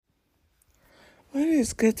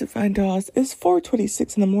is good to find dolls. It's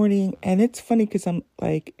 4:26 in the morning, and it's funny because I'm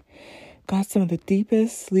like, got some of the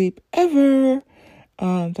deepest sleep ever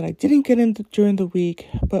that I didn't get in during the week,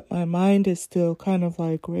 but my mind is still kind of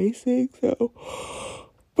like racing. So,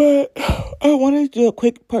 but I wanted to do a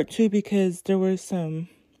quick part two because there was when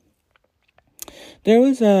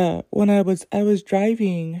I was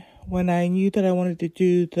driving when I knew that I wanted to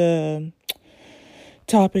do the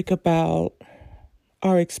topic about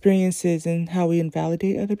our experiences and how we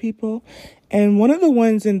invalidate other people. And one of the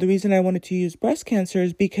ones, and the reason I wanted to use breast cancer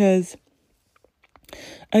is because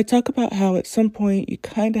I talk about how at some point you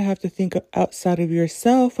kind of have to think outside of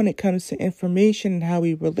yourself when it comes to information and how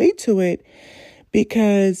we relate to it.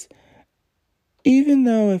 Because even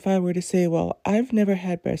though if I were to say, well, I've never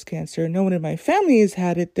had breast cancer, no one in my family has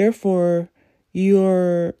had it, therefore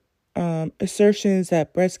your assertions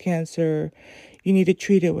that breast cancer, you need to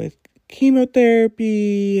treat it with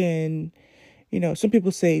chemotherapy and, some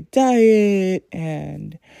people say diet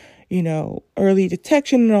and, early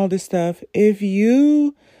detection and all this stuff. If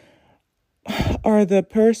you are the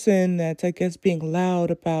person that's, I guess, being loud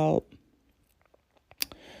about,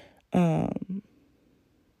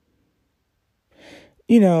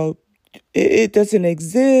 it doesn't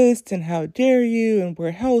exist and how dare you and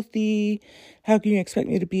we're healthy. How can you expect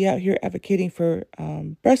me to be out here advocating for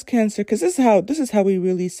breast cancer? Because this is how we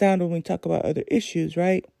really sound when we talk about other issues,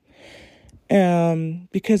 right?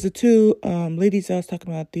 Because the two ladies I was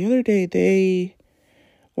talking about the other day, they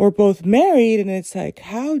were both married, and it's like,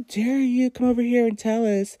 how dare you come over here and tell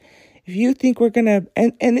us if you think we're gonna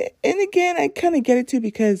and again, I kind of get it too,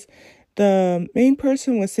 because the main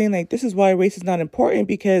person was saying like, this is why race is not important,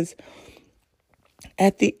 because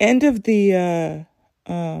at the end of the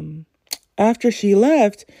after she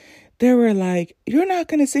left, they were like, you're not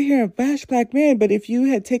going to sit here and bash black men, but if you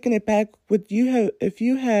had taken it back, if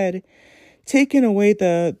you had taken away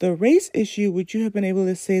the race issue, would you have been able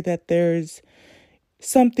to say that there's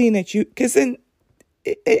something that you, because then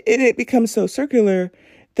it becomes so circular.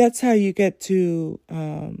 That's how you get to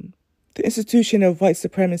the institution of white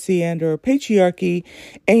supremacy and or patriarchy,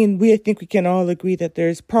 and I think we can all agree that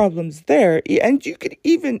there's problems there. And you could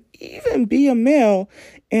even be a male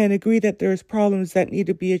and agree that there's problems that need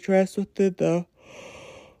to be addressed with the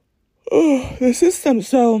system.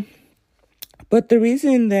 So, but the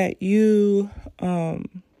reason that you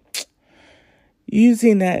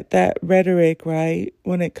using that rhetoric, right,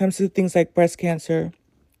 when it comes to things like breast cancer.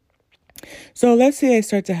 So let's say I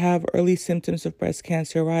start to have early symptoms of breast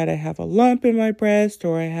cancer, right? I have a lump in my breast,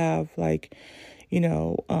 or I have like,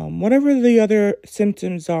 whatever the other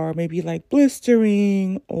symptoms are, maybe like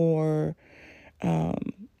blistering, or, I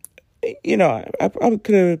probably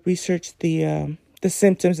could have researched the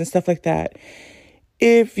symptoms and stuff like that.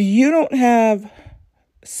 If you don't have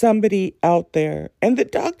somebody out there, and the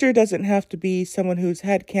doctor doesn't have to be someone who's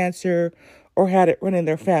had cancer or had it run in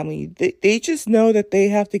their family. They just know that they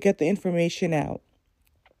have to get the information out.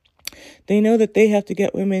 They know that they have to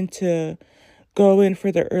get women to go in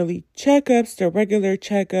for their early checkups, their regular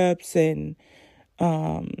checkups, and,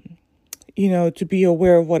 to be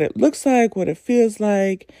aware of what it looks like, what it feels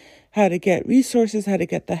like, how to get resources, how to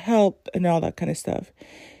get the help, and all that kind of stuff.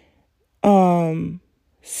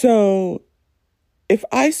 So if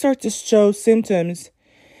I start to show symptoms,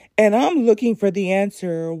 and I'm looking for the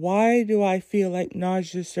answer, why do I feel like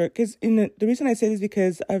nauseous? Because the reason I say this is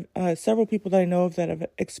because I've several people that I know of that have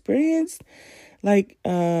experienced like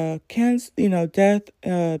cancer, death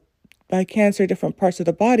by cancer, different parts of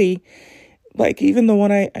the body. Like even the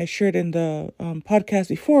one I shared in the podcast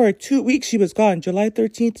before, 2 weeks she was gone. July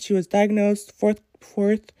 13th, she was diagnosed fourth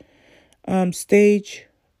stage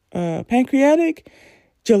pancreatic.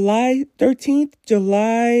 July 13th,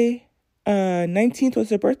 July 19th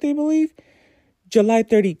was her birthday, I believe. July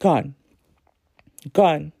 30, gone.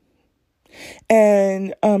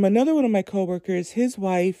 And another one of my coworkers, his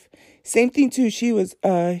wife, same thing too. He was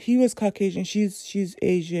Caucasian, she's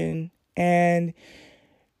Asian, and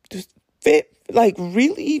just fit, like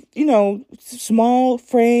really, small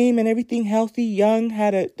frame and everything, healthy, young,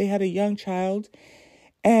 they had a young child.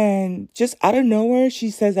 And just out of nowhere,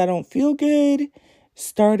 she says, I don't feel good,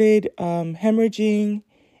 started hemorrhaging.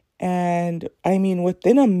 And I mean,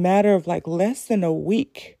 within a matter of like less than a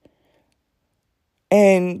week,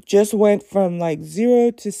 and just went from like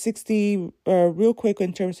 0 to 60 real quick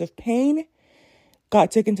in terms of pain,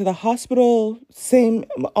 got taken to the hospital, same,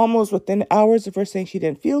 almost within hours of her saying she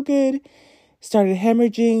didn't feel good, started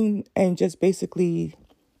hemorrhaging, and just basically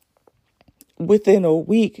within a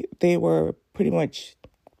week, they were pretty much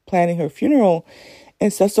planning her funeral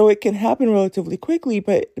and stuff. So it can happen relatively quickly,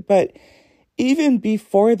 but even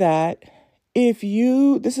before that,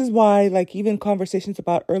 this is why, like, even conversations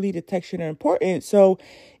about early detection are important. So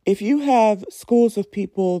if you have schools of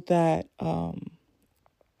people that,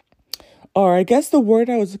 or I guess the word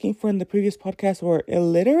I was looking for in the previous podcast, were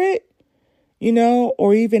illiterate,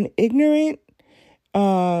 or even ignorant,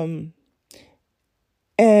 um,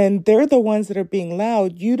 and they're the ones that are being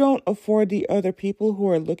loud, you don't afford the other people who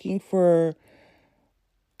are looking for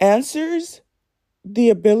answers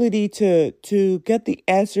the ability to get the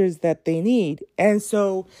answers that they need. And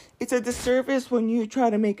so it's a disservice when you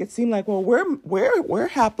try to make it seem like, well, we're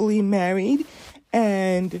happily married,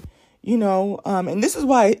 and and this is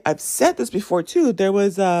why I've said this before too. There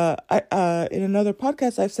was in another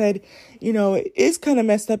podcast I've said, it is kind of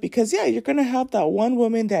messed up because you're gonna have that one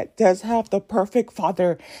woman that does have the perfect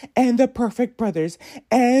father and the perfect brothers,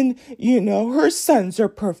 and her sons are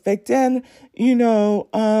perfect, and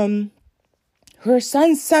her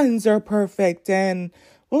son's sons are perfect. And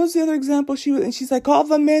what was the other example and she's like, all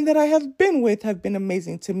the men that I have been with have been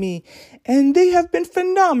amazing to me, and they have been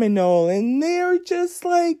phenomenal, and they're just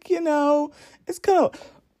like, it's kind of,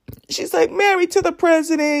 she's like married to the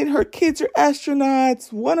president, her kids are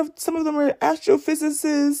astronauts, some of them are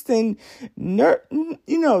astrophysicists and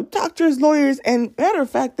doctors, lawyers, and matter of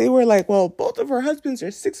fact, they were like, well, both of her husbands are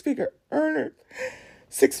six-figure earners.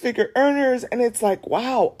 And it's like,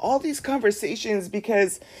 wow, all these conversations,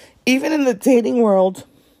 because even in the dating world,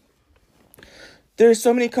 there's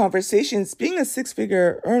so many conversations. Being a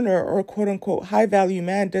six-figure earner or quote unquote high value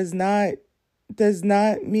man does not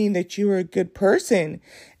mean that you are a good person.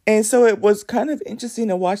 And so it was kind of interesting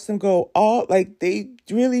to watch them go all, like, they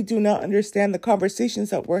really do not understand the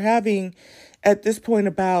conversations that we're having at this point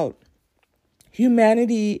about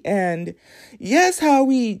humanity, and yes, how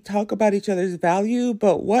we talk about each other's value,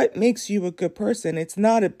 but what makes you a good person? It's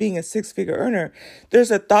not being a six-figure earner.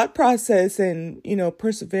 There's a thought process and,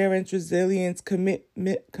 perseverance, resilience,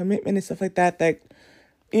 commitment and stuff like that,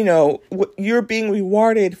 you're being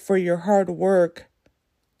rewarded for your hard work.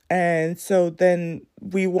 And so then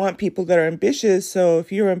we want people that are ambitious. So if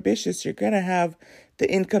you're ambitious, you're going to have the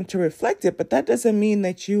income to reflect it, but that doesn't mean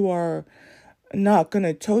that you are not going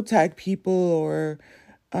to toe tag people or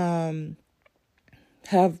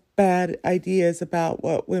have bad ideas about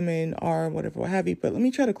what women are, whatever, what have you. But let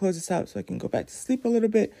me try to close this out so I can go back to sleep a little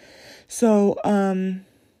bit. So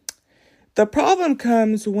the problem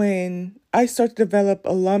comes when I start to develop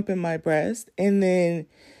a lump in my breast, and then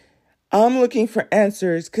I'm looking for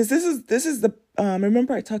answers, because this is the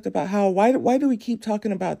remember I talked about how why do we keep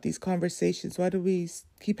talking about these conversations? Why do we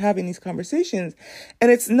keep having these conversations? And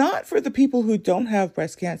it's not for the people who don't have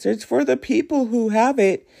breast cancer. It's for the people who have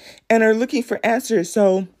it and are looking for answers.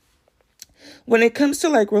 So when it comes to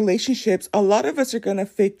like relationships, a lot of us are going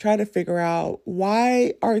to try to figure out,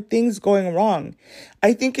 why are things going wrong?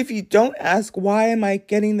 I think if you don't ask, why am I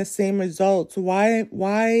getting the same results?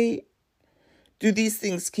 Why do these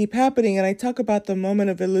things keep happening? And I talk about the moment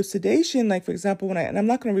of elucidation, like, for example, and I'm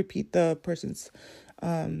not going to repeat the person's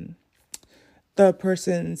name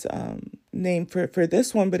for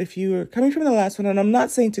this one, but if you are coming from the last one, and I'm not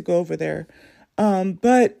saying to go over there,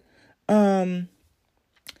 but the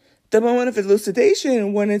moment of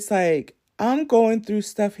elucidation, when it's like, I'm going through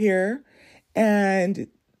stuff here, and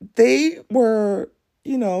they were,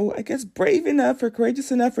 I guess brave enough or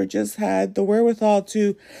courageous enough, or just had the wherewithal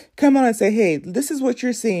to come out and say, hey, this is what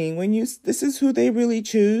you're seeing. This is who they really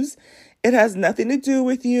choose. It has nothing to do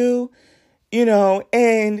with you,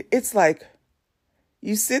 and it's like,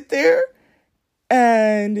 you sit there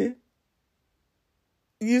and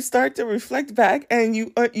you start to reflect back, and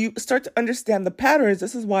you start to understand the patterns.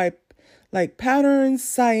 This is why, like, patterns,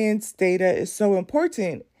 science, data is so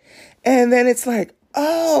important. And then it's like,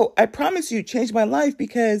 oh, I promise you, changed my life,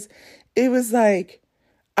 because it was like,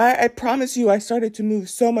 I promise you, I started to move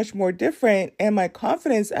so much more different, and my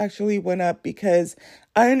confidence actually went up, because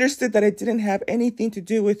I understood that it didn't have anything to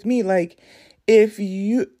do with me. Like, if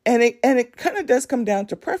you, and it kind of does come down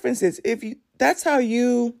to preferences. That's how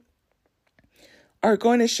you are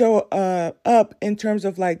going to show up in terms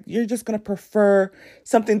of, like, you're just going to prefer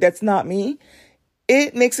something that's not me.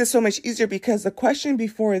 It makes it so much easier, because the question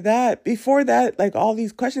before that, like, all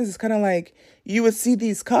these questions is kind of like, you would see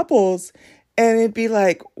these couples and it'd be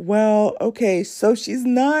like, well, okay, so she's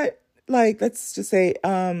not, like, let's just say,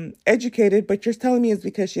 educated, but you're telling me it's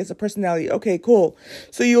because she has a personality. Okay, cool.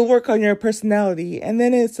 So you'll work on your personality. And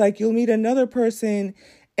then it's like, you'll meet another person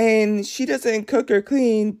and she doesn't cook or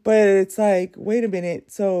clean, but it's like, wait a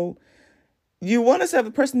minute. So you want us to have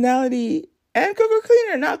a personality and cook or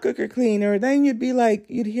clean, or not cook or clean? Or then you'd be like,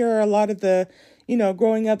 you'd hear a lot of the,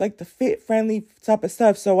 growing up, like the fit friendly type of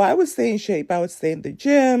stuff. So I would stay in shape. I would stay in the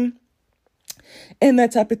gym. and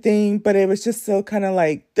that type of thing. But it was just so kind of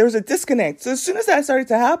like there was a disconnect. So as soon as that started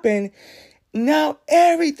to happen, now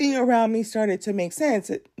everything around me started to make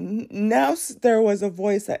sense. Now there was a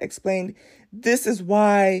voice that explained, this is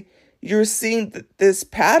why you're seeing this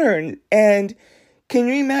pattern. And can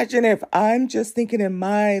you imagine if I'm just thinking in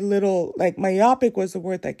my little, like myopic was the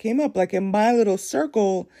word that came up, like in my little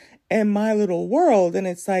circle and my little world. And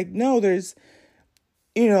it's like, no, there's,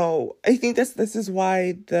 I think this is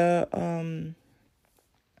why the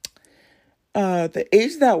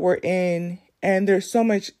age that we're in, and there's so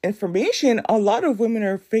much information, a lot of women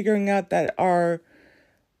are figuring out that our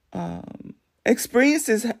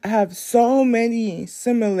experiences have so many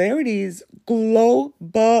similarities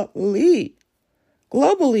globally,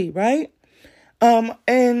 right?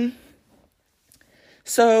 And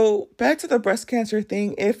so back to the breast cancer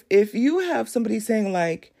thing, if you have somebody saying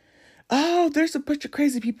like, oh, there's a bunch of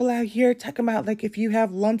crazy people out here talking about like if you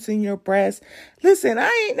have lumps in your breast. Listen,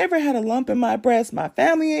 I ain't never had a lump in my breast. My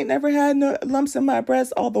family ain't never had no lumps in my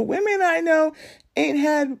breast. All the women I know ain't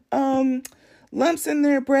had lumps in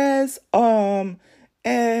their breasts. And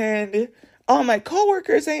all my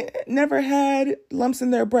coworkers ain't never had lumps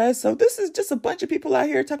in their breasts. So this is just a bunch of people out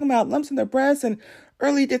here talking about lumps in their breasts and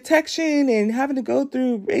early detection and having to go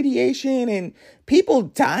through radiation and people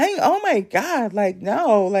dying. Oh my God. Like,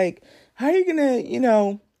 no, like, how are you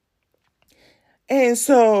gonna, and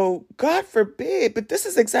so God forbid, but this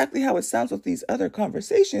is exactly how it sounds with these other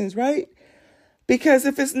conversations, right? Because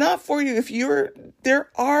if it's not for you, there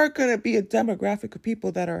are going to be a demographic of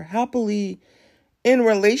people that are happily in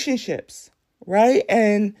relationships, right?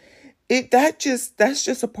 And that's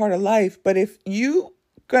just a part of life. But if you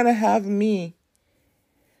gonna have me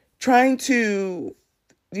trying to,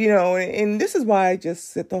 and this is why I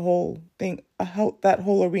just sit the whole thing, that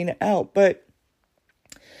whole arena out, but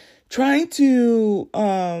trying to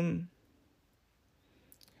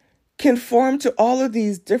conform to all of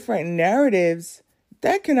these different narratives,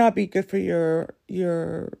 that cannot be good for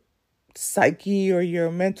your psyche or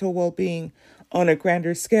your mental well-being on a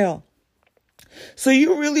grander scale. So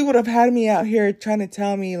you really would have had me out here trying to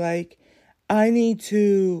tell me like I need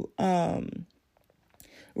to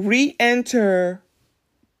re-enter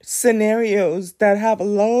scenarios that have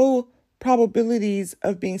low probabilities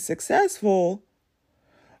of being successful,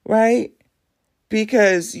 right?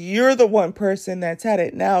 Because you're the one person that's had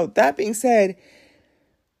it. Now, that being said,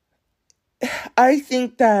 I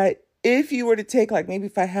think that if you were to take, like maybe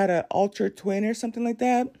if I had an ultra twin or something like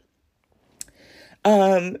that,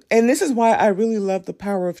 and this is why I really love the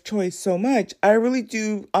power of choice so much. I really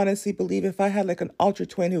do honestly believe if I had like an ultra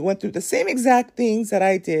twin who went through the same exact things that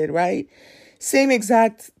I did, right? Same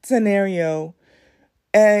exact scenario.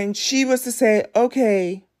 And she was to say,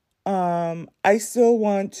 okay, I still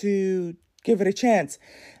want to give it a chance.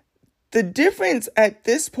 The difference at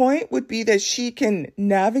this point would be that she can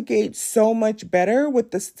navigate so much better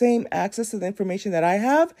with the same access to the information that I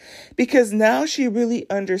have, because now she really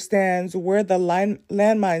understands where the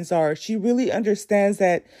landmines are. She really understands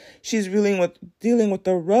that she's dealing with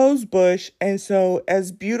the rose bush. And so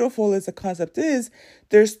as beautiful as the concept is,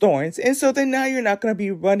 there's thorns. And so then now you're not going to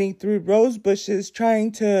be running through rose bushes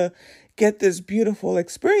trying to get this beautiful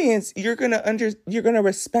experience. You're going to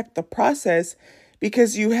respect the process,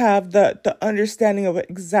 because you have the understanding of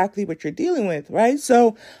exactly what you're dealing with, right?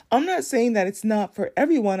 So I'm not saying that it's not for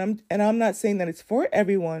everyone, I'm not saying that it's for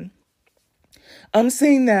everyone. I'm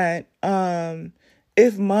saying that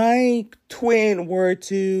if my twin were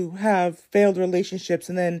to have failed relationships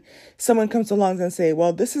and then someone comes along and say,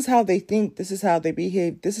 well, this is how they think, this is how they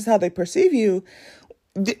behave, this is how they perceive you.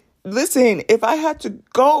 Listen, if I had to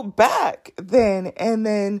go back then and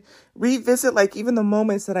then revisit like even the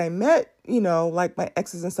moments that I met, like my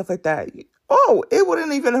exes and stuff like that, it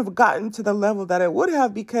wouldn't even have gotten to the level that it would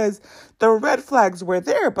have, because the red flags were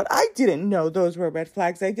there, but I didn't know those were red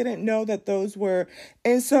flags. I didn't know that those were.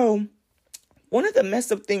 And so one of the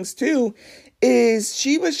messed up things too is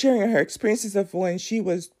she was sharing her experiences of when she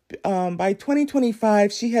was, by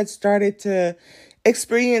 2025, she had started to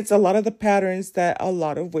experience a lot of the patterns that a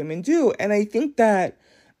lot of women do. And I think that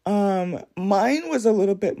mine was a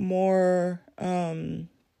little bit more,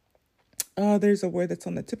 there's a word that's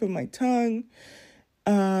on the tip of my tongue.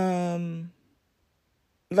 I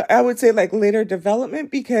would say like later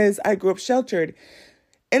development, because I grew up sheltered.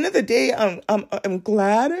 End of the day, I'm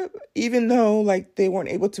glad, even though like they weren't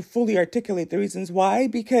able to fully articulate the reasons why,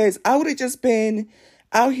 because I would have just been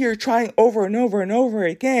out here trying over and over and over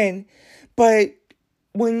again. But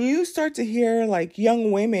when you start to hear like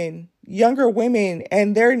young women younger women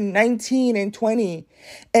and they're 19 and 20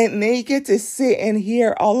 and they get to sit and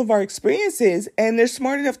hear all of our experiences and they're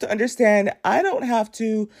smart enough to understand I don't have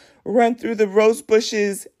to run through the rose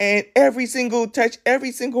bushes and touch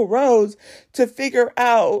every single rose to figure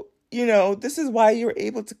out, this is why you're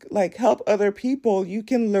able to like help other people. You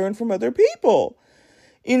can learn from other people.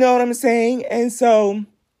 You know what I'm saying? And so,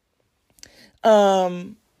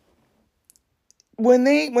 when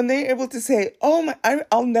they're able to say, "Oh my,"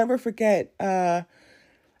 I'll never forget. Somebody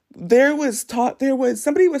was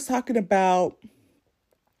talking about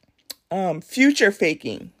future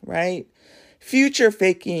faking, right? Future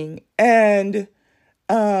faking, and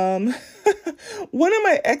one of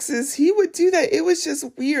my exes, he would do that. It was just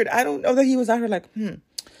weird. I don't know that he was out here like,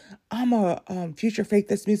 I'm a future fake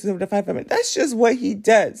this music of the 5 minutes. That's just what he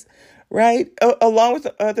does. Right? Along with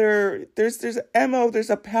the other, there's an MO, there's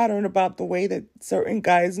a pattern about the way that certain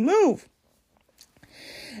guys move.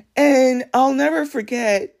 And I'll never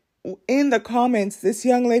forget, in the comments, this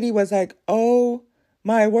young lady was like, oh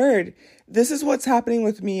my word, this is what's happening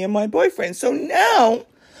with me and my boyfriend. So now,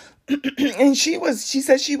 and she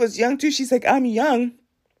said she was young too. She's like, I'm young.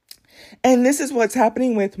 And this is what's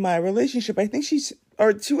happening with my relationship. I think she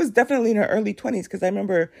was definitely in her early 20s because I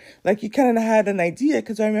remember like you kind of had an idea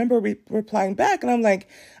because I remember replying back and I'm like,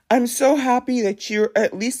 I'm so happy that you're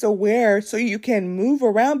at least aware so you can move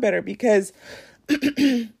around better because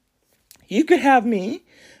you could have me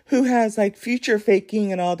who has like future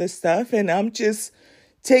faking and all this stuff and I'm just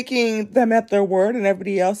taking them at their word and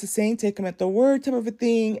everybody else is saying take them at their word type of a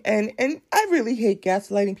thing. And I really hate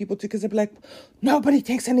gaslighting people too because they're like, nobody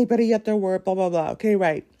takes anybody at their word, blah, blah, blah. Okay,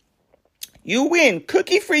 right. You win.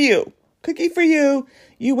 Cookie for you. Cookie for you.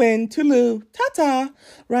 You win. Toodaloo. Ta-ta.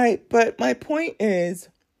 Right. But my point is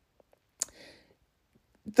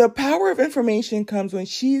the power of information comes when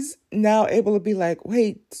she's now able to be like,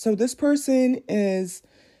 wait, so this person is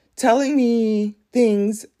telling me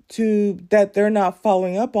things that they're not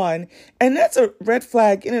following up on. And that's a red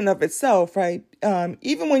flag in and of itself, right?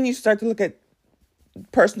 Even when you start to look at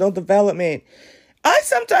personal development, I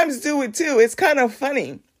sometimes do it too. It's kind of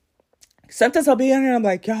funny. Sometimes I'll be on here and I'm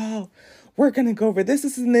like, y'all, we're going to go over this,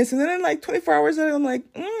 and this. And then in like 24 hours later, I'm like,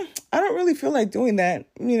 I don't really feel like doing that.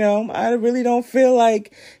 I really don't feel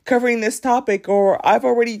like covering this topic, or I've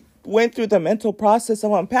already went through the mental process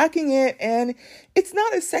of unpacking it and it's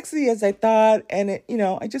not as sexy as I thought. And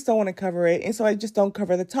I just don't want to cover it. And so I just don't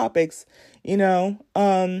cover the topics,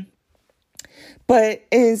 and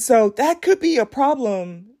so that could be a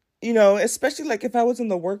problem, especially like if I was in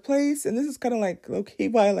the workplace, and this is kind of like, okay,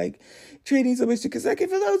 why like treating somebody, because like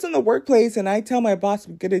if I was in the workplace and I tell my boss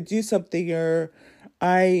I'm going to do something, or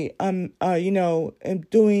am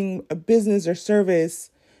doing a business or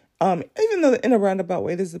service, even though in a roundabout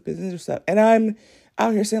way, this is a business or stuff. And I'm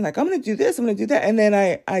out here saying like, I'm going to do this, I'm going to do that. And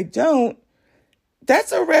then I don't,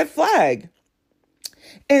 that's a red flag.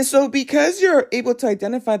 And so because you're able to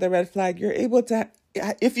identify the red flag, you're able to,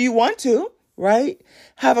 if you want to, right,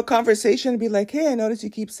 have a conversation and be like, hey, I noticed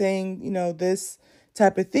you keep saying, this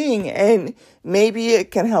type of thing. And maybe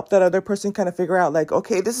it can help that other person kind of figure out like,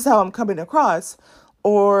 okay, this is how I'm coming across.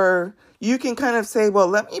 Or you can kind of say, well,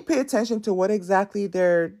 let me pay attention to what exactly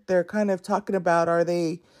they're kind of talking about. Are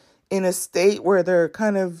they in a state where they're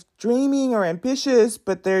kind of dreaming or ambitious,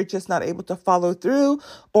 but they're just not able to follow through?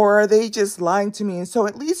 Or are they just lying to me? And so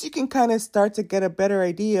at least you can kind of start to get a better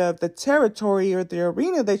idea of the territory or the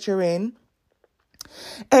arena that you're in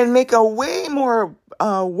and make a way more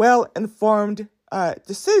well-informed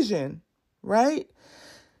decision, right?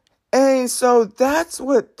 And so that's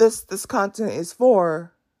what this content is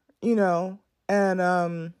for, and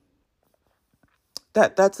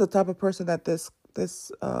that's the type of person that this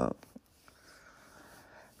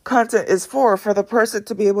content is for the person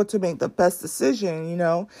to be able to make the best decision,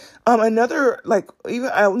 Another, like, even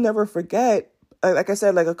I'll never forget, like I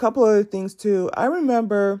said, like a couple other things too. I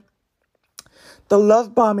remember the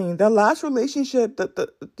love bombing, the last relationship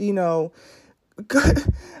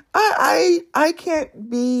I can't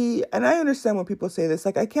be, and I understand when people say this,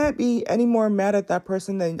 like, I can't be any more mad at that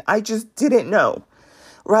person than I just didn't know.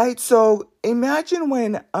 Right. So imagine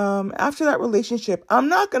when, after that relationship, I'm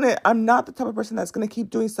not the type of person that's going to keep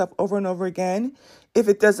doing stuff over and over again if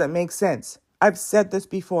it doesn't make sense. I've said this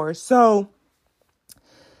before. So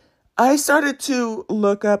I started to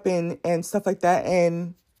look up and stuff like that.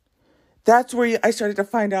 And that's where I started to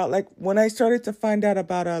find out, like when I started to find out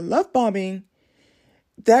about love bombing,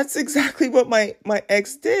 that's exactly what my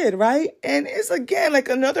ex did. Right. And it's again, like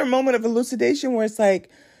another moment of elucidation where it's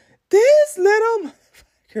like, this little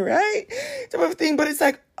right? Type of thing. But it's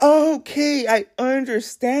like, okay, I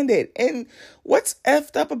understand it. And what's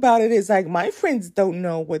effed up about it is like my friends don't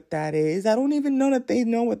know what that is. I don't even know that they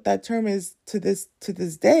know what that term is to this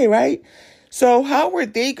day, right? So how were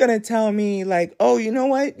they gonna tell me like, oh, you know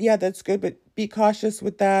what? Yeah, that's good, but be cautious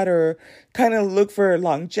with that, or kind of look for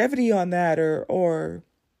longevity on that, or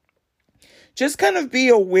just kind of be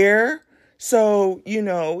aware. So,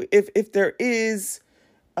 if there is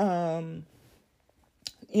the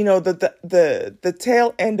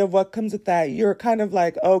tail end of what comes with that, you're kind of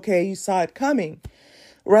like, okay, you saw it coming,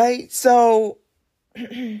 right? So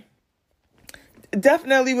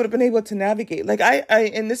definitely would have been able to navigate. Like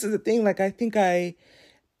and this is the thing, like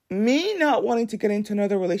me not wanting to get into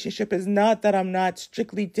another relationship is not that I'm not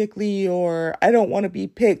strictly dickly or I don't want to be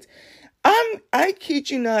picked. I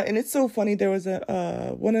kid you not, and it's so funny. There was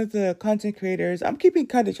one of the content creators. I'm trying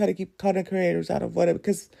to keep content creators out of whatever,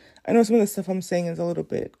 because I know some of the stuff I'm saying is a little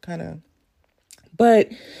bit kind of.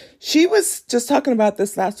 But she was just talking about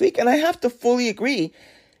this last week, and I have to fully agree.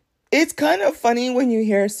 It's kind of funny when you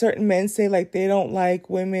hear certain men say like they don't like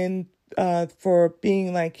women for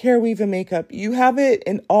being like hair weave and makeup. You have it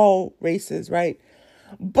in all races, right?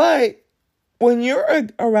 But when you're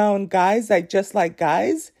around guys that just like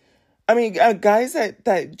guys. I mean, guys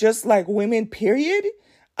that just like women, period.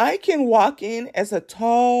 I can walk in as a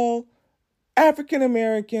tall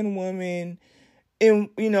African-American woman in,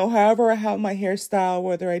 however I have my hairstyle,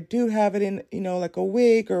 whether I do have it in, like a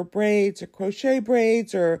wig or braids or crochet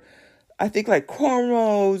braids, or I think like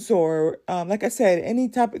cornrows, or like I said, any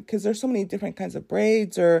type, because there's so many different kinds of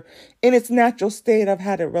braids, or in its natural state, I've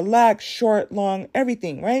had it relaxed, short, long,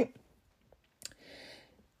 everything, right?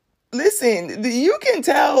 Listen, you can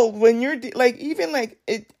tell when you're like, even like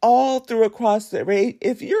it all through across the rate.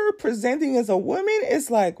 If you're presenting as a woman, it's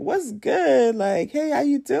like, what's good? Like, hey, how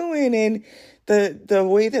you doing? And the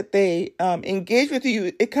way that they engage with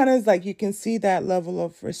you, it kind of is like you can see that level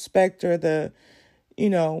of respect, or they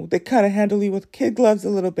kind of handle you with kid gloves a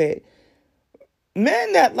little bit.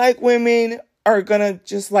 Men that like women are gonna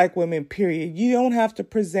just like women, period. You don't have to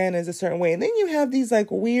present as a certain way. And then you have these like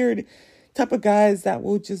weird type of guys that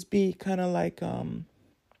will just be kind of like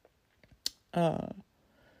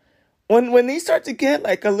when they start to get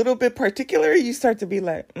like a little bit particular, you start to be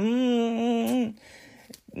like,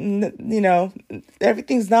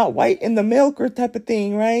 everything's not white in the milk, or type of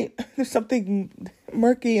thing, right? There's something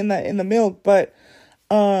murky in the milk. But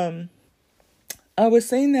I was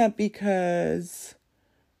saying that because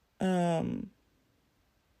it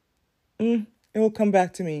will come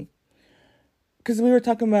back to me. Because we were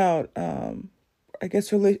talking about, I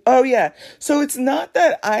guess, oh, yeah. So it's not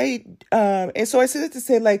that and so I said it to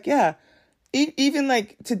say, like, yeah, even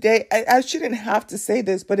like today, I shouldn't have to say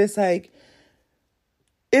this, but it's like,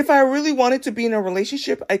 if I really wanted to be in a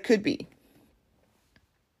relationship, I could be.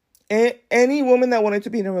 Any woman that wanted to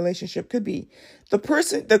be in a relationship could be.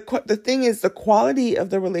 The thing is the quality of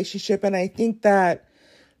the relationship. And I think that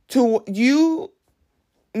me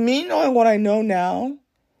knowing what I know now,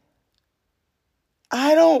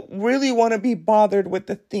 I don't really want to be bothered with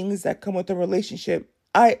the things that come with a relationship.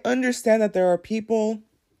 I understand that there are people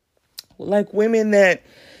like women that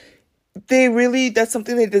that's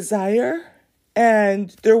something they desire,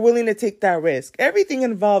 and they're willing to take that risk. Everything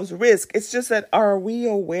involves risk. It's just that, are we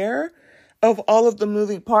aware of all of the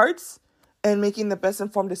moving parts and making the best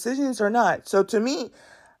informed decisions or not? So to me,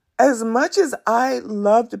 as much as I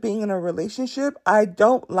loved being in a relationship, I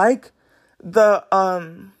don't like the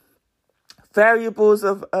variables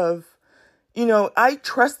of I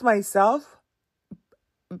trust myself,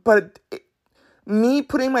 but me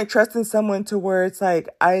putting my trust in someone to where it's like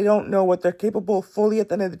I don't know what they're capable of fully at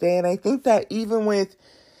the end of the day. And I think that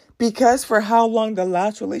because for how long the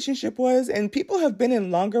last relationship was, and people have been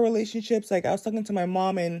in longer relationships. Like I was talking to my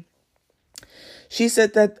mom, and she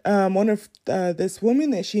said that one of this woman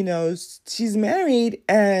that she knows, she's married,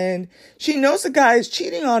 and she knows the guy is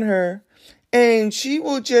cheating on her. And she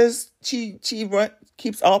will just,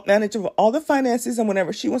 keeps manage of all the finances. And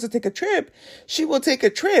whenever she wants to take a trip, she will take a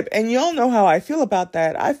trip. And y'all know how I feel about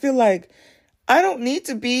that. I feel like I don't need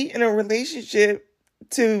to be in a relationship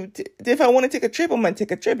if I want to take a trip, I'm going to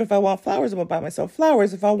take a trip. If I want flowers, I'm going to buy myself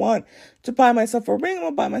flowers. If I want to buy myself a ring, I'm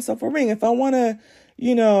going to buy myself a ring. If I want to,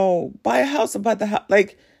 buy a house, I'll buy the house.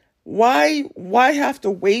 Like, why have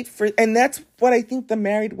to wait for, and that's what I think the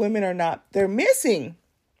married women they're missing.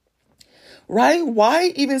 Right?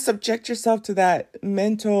 Why even subject yourself to that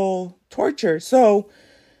mental torture? So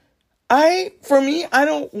I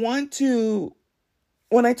don't want to,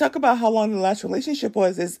 when I talk about how long the last relationship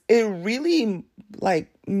was, it really like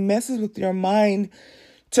messes with your mind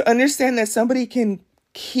to understand that somebody can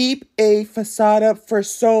keep a facade up for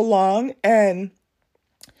so long, and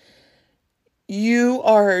you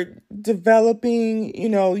are developing,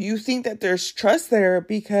 you think that there's trust there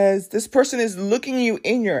because this person is looking you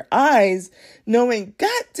in your eyes, knowing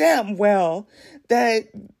goddamn well that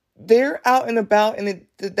they're out and about and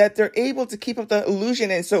that they're able to keep up the illusion.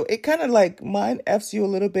 And so it kind of like mind F's you a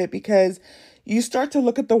little bit because you start to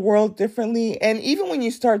look at the world differently. And even when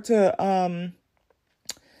you start to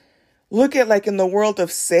look at like in the world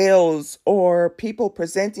of sales or people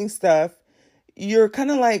presenting stuff, you're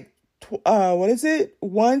kind of like, what is it?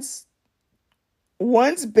 Once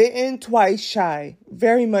bitten, twice shy.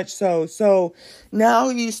 Very much so. So now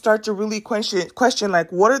you start to really question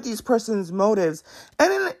like, what are these person's motives?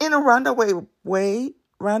 And in a roundabout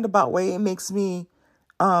way, it makes me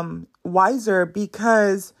wiser,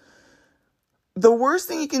 because the worst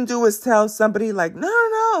thing you can do is tell somebody like,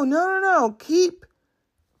 no, keep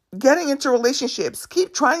getting into relationships,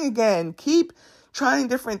 keep trying again, keep trying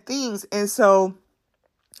different things. And so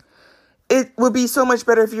it would be so much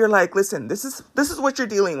better if you're like, listen, this is what you're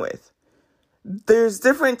dealing with. There's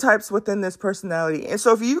different types within this personality. And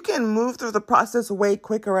so if you can move through the process way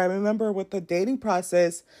quicker, I remember with the dating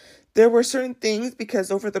process, there were certain things, because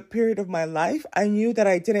over the period of my life, I knew that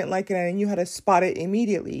I didn't like it and I knew how to spot it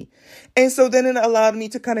immediately. And so then it allowed me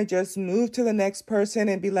to kind of just move to the next person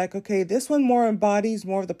and be like, okay, this one more embodies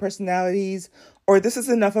more of the personalities, or this is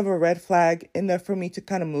enough of a red flag enough for me to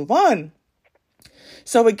kind of move on.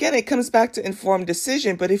 So again, it comes back to informed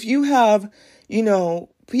decision. But if you have,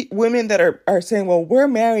 women that are saying, well, we're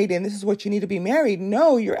married and this is what you need to be married.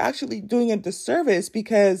 No, you're actually doing a disservice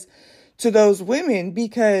to those women,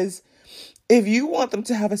 because if you want them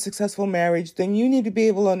to have a successful marriage, then you need to be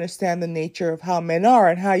able to understand the nature of how men are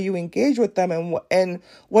and how you engage with them and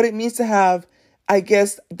what it means to have, I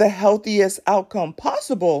guess, the healthiest outcome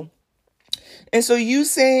possible. And so you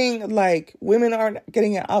saying like women aren't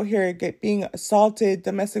getting out here being assaulted,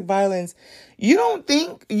 domestic violence, you don't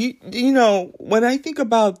think, when I think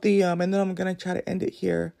about and then I'm going to try to end it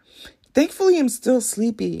here. Thankfully, I'm still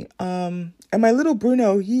sleepy. And my little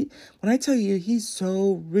Bruno, when I tell you, he's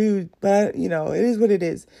so rude, but it is what it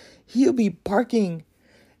is. He'll be barking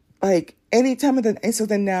like any time of the, and so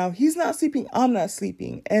then now he's not sleeping, I'm not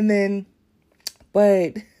sleeping. And then,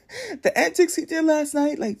 but the antics he did last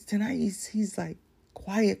night, like tonight, he's like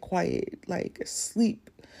quiet, like asleep,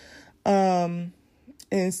 and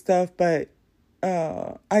stuff. But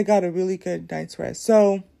I got a really good night's rest.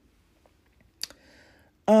 So,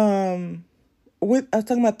 I was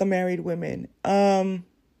talking about the married women. I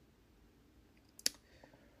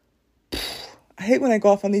hate when I go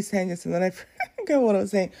off on these tangents and then I forget what I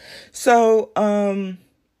was saying. So, I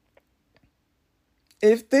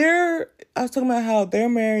was talking about how they're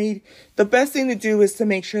married, the best thing to do is to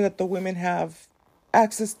make sure that the women have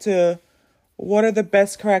access to what are the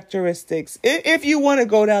best characteristics. If you want to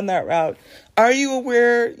go down that route, are you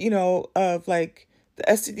aware, of like the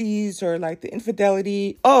STDs or like the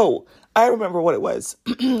infidelity? Oh, I remember what it was.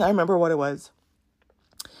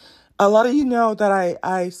 A lot of you know that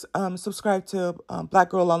I subscribe to Black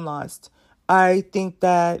Girl Unlost. I think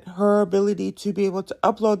that her ability to be able to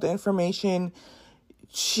upload the information,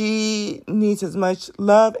 she needs as much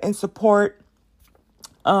love and support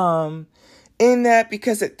in that,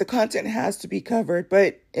 because the content has to be covered.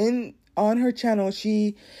 But on her channel,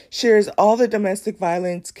 she shares all the domestic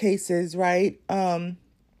violence cases, right?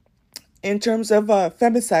 In terms of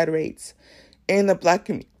femicide rates in the Black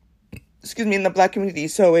community.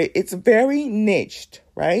 So it's very niched,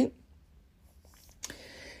 right?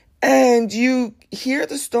 And you hear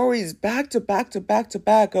the stories back to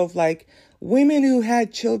back of like women who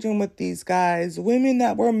had children with these guys, women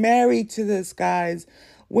that were married to these guys,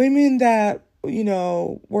 women that,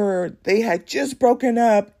 they had just broken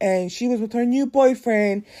up and she was with her new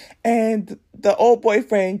boyfriend and the old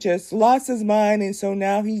boyfriend just lost his mind. And so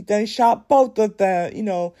now he done shot both of the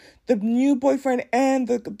new boyfriend and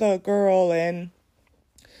the girl, and,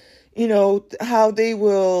 how they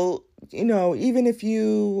will, even if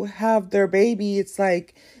you have their baby, it's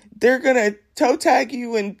like they're going to toe tag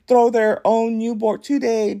you and throw their own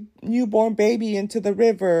 2-day newborn baby into the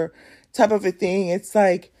river type of a thing. It's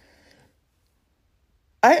like,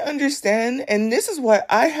 I understand. And this is what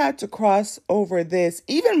I had to cross over this,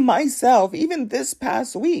 even myself, even this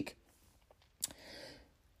past week.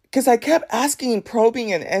 Because I kept asking,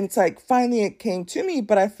 probing, and it's like finally it came to me.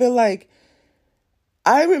 But I feel like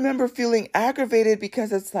I remember feeling aggravated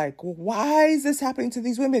because it's like, why is this happening to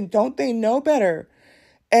these women? Don't they know better?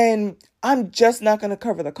 And I'm just not going to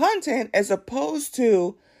cover the content, as opposed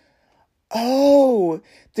to oh,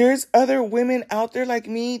 there's other women out there like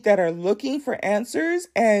me that are looking for answers,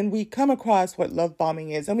 and we come across what love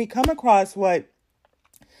bombing is, and we come across what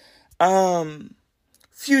um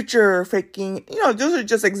future faking, those are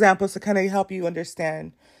just examples to kind of help you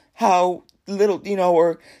understand how little,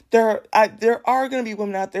 or there are going to be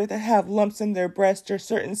women out there that have lumps in their breast or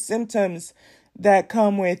certain symptoms that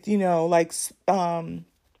come with, like,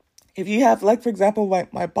 if you have, like, for example,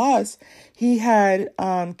 my boss, he had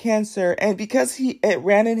cancer, and because it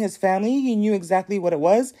ran in his family, he knew exactly what it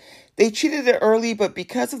was. They treated it early, but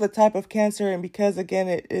because of the type of cancer, and because, again,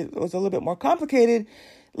 it was a little bit more complicated,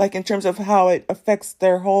 like in terms of how it affects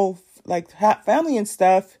their whole, like, family and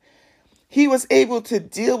stuff, he was able to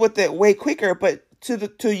deal with it way quicker. But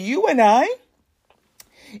to you and I,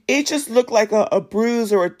 it just looked like a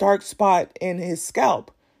bruise or a dark spot in his scalp.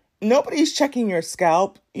 Nobody's checking your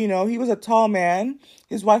scalp. He was a tall man.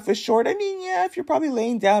 His wife was short. I mean, yeah, if you're probably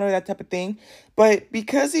laying down or that type of thing. But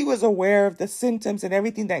because he was aware of the symptoms and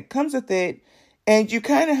everything that comes with it, and you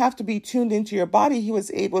kind of have to be tuned into your body, he was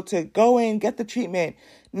able to go in, get the treatment,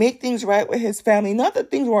 make things right with his family. Not that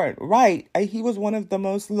things weren't right. He was one of the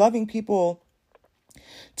most loving people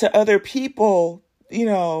to other people,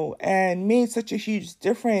 and made such a huge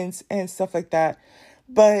difference and stuff like that.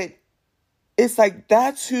 But it's like,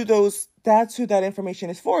 that's who that information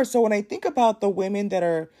is for. So when I think about the women that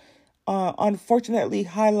are unfortunately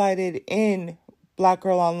highlighted in Black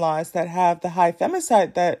Girl on Laws that have the high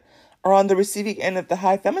femicide, that are on the receiving end of the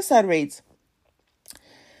high femicide rates,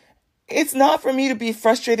 it's not for me to be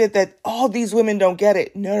frustrated that all these women don't get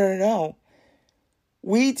it. No.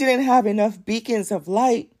 We didn't have enough beacons of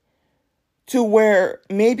light to where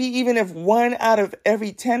maybe even if 1 out of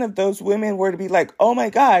every 10 of those women were to be like, oh my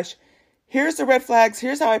gosh, here's the red flags,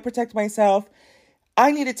 here's how I protect myself,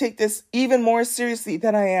 I need to take this even more seriously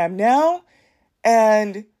than I am now.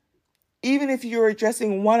 And even if you're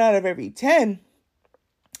addressing 1 out of every 10,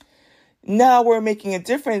 now we're making a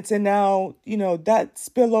difference. And now, that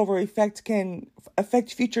spillover effect can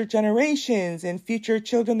affect future generations and future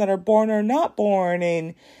children that are born or not born,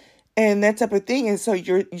 and that type of thing. And so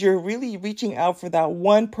you're really reaching out for that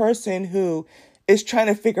one person who is trying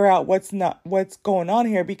to figure out what's going on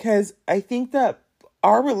here. Because I think that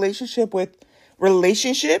our relationship with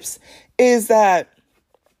relationships is that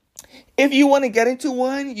if you want to get into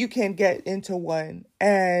one, you can get into one.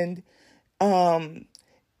 And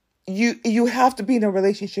you have to be in a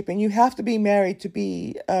relationship, and you have to be married to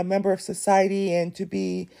be a member of society and to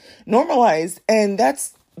be normalized. And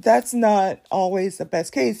that's not always the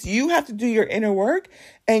best case. You have to do your inner work,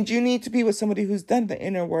 and you need to be with somebody who's done the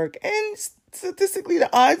inner work. And statistically,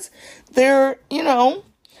 the odds, they're, you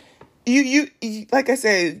like I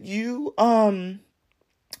said,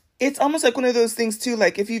 it's almost like one of those things too.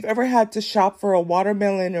 Like, if you've ever had to shop for a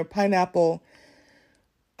watermelon or pineapple,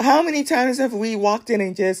 how many times have we walked in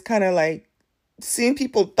and just kind of like seen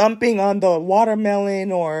people thumping on the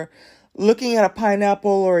watermelon or looking at a pineapple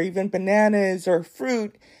or even bananas or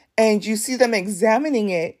fruit, and you see them examining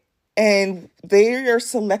it and they are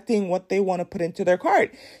selecting what they want to put into their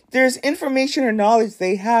cart. There's information or knowledge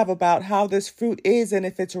they have about how this fruit is and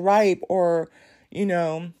if it's ripe, or,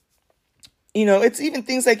 it's even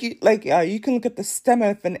things like you can look at the stem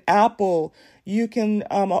of an apple. You can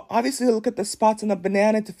obviously look at the spots on the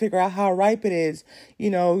banana to figure out how ripe it is.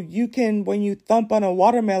 You can, when you thump on a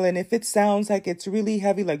watermelon, if it sounds like it's really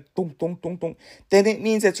heavy, like dunk, dunk, dunk, dunk, then it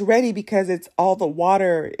means it's ready because it's all the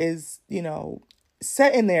water is,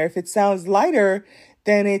 set in there. If it sounds lighter,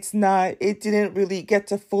 then it didn't really get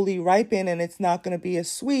to fully ripen, and it's not going to be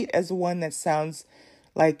as sweet as one that sounds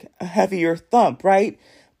like a heavier thump, right?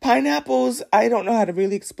 Pineapples, I don't know how to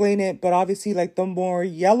really explain it, but obviously, like, the more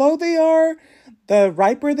yellow they are, the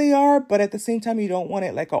riper they are. But at the same time, you don't want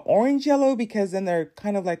it like an orange yellow, because then they're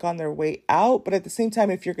kind of like on their way out. But at the same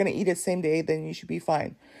time, if you're going to eat it same day, then you should be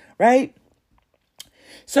fine, right?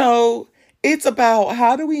 So it's about,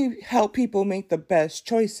 how do we help people make the best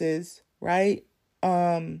choices, right?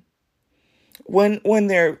 When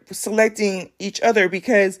they're selecting each other,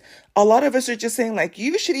 because a lot of us are just saying, like,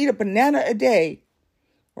 you should eat a banana a day,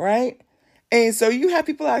 right? And so you have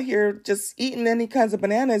people out here just eating any kinds of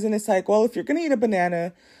bananas, and it's like, well, if you're going to eat a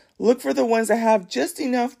banana, look for the ones that have just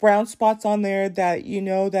enough brown spots on there that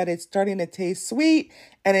that it's starting to taste sweet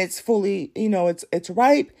and it's fully, it's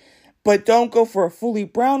ripe. But don't go for a fully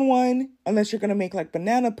brown one unless you're going to make like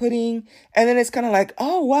banana pudding. And then it's kind of like,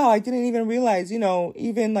 oh, wow, I didn't even realize,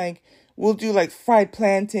 even like we'll do like fried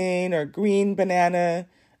plantain or green bananas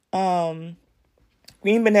and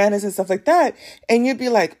stuff like that. And you'd be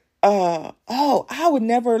like, oh, I would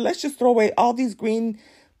never, let's just throw away all these green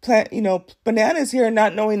plant, bananas here,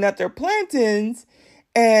 not knowing that they're plantains,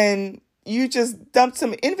 and you just dump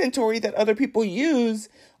some inventory that other people use,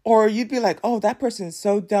 or you'd be like, oh, that person's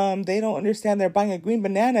so dumb. They don't understand they're buying a green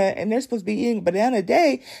banana and they're supposed to be eating a banana a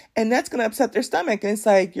day, and that's going to upset their stomach. And it's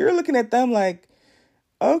like, you're looking at them like,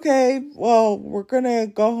 okay, well, we're going to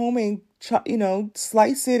go home and,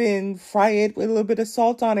 slice it and fry it with a little bit of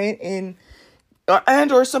salt on it.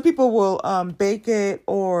 Or some people will bake it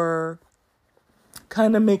or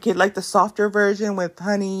kind of make it like the softer version with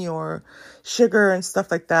honey or sugar and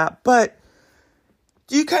stuff like that. But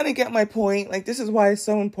do you kind of get my point? Like, this is why it's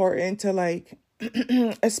so important to, like,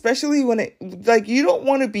 especially when you don't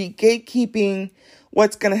want to be gatekeeping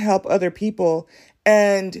what's going to help other people.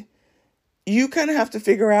 And you kind of have to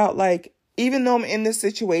figure out, like, even though I'm in this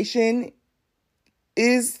situation,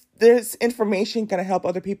 is this information going to help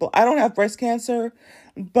other people? I don't have breast cancer,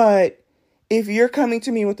 but if you're coming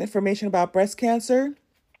to me with information about breast cancer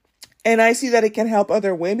and I see that it can help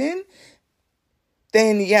other women,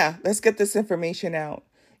 then yeah, let's get this information out.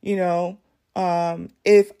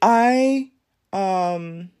 If I,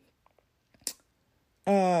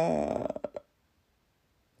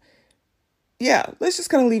 yeah, let's just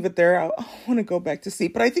kind of leave it there. I want to go back to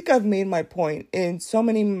sleep, but I think I've made my point in so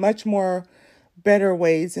many much more better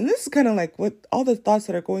ways. And this is kind of like what all the thoughts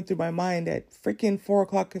that are going through my mind at freaking 4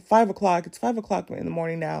 o'clock, 5 o'clock. It's 5 o'clock in the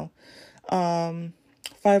morning now.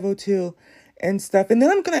 5:02 and stuff. And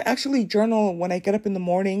then I'm going to actually journal when I get up in the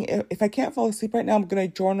morning. If I can't fall asleep right now, I'm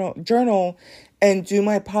going to journal and do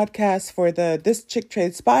my podcast for This Chick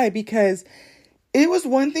Trade Spy, because it was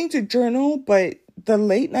one thing to journal, but the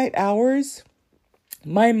late night hours,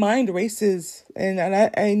 my mind races, and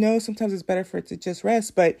I know sometimes it's better for it to just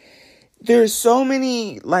rest, but there's so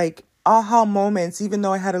many like aha moments, even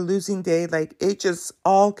though I had a losing day, like it just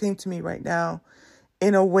all came to me right now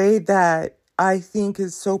in a way that I think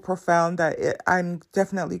is so profound that I'm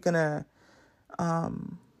definitely gonna,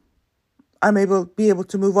 I'm be able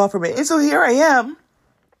to move on from it. And so here I am.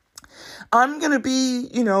 I'm gonna be,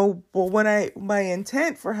 my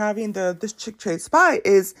intent for having This Chick Trade Spy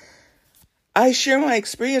is I share my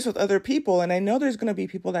experience with other people, and I know there's gonna be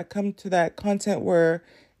people that come to that content where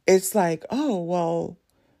it's like, oh, well,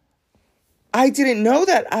 I didn't know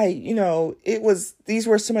that these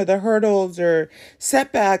were some of the hurdles or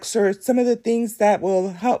setbacks or some of the things that will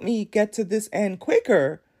help me get to this end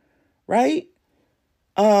quicker, right?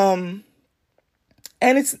 And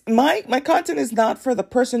it's my content is not for the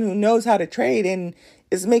person who knows how to trade and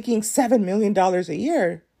is making $7 million a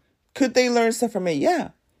year. Could they learn stuff from it? Yeah,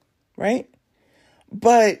 right?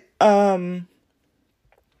 But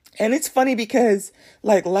and it's funny because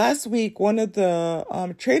like last week, one of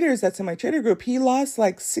the traders that's in my trader group, he lost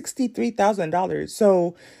like $63,000.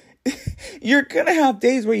 So you're going to have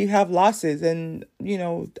days where you have losses, and,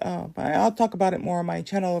 I'll talk about it more on my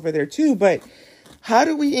channel over there too. But how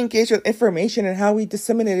do we engage with information and how we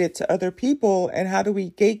disseminate it to other people, and how do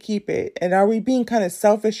we gatekeep it? And are we being kind of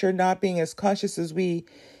selfish or not being as conscious as we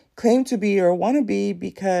claim to be or want to be?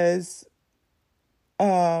 Because,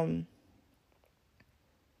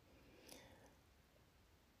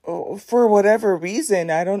 for whatever reason,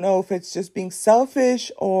 I don't know if it's just being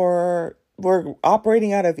selfish or we're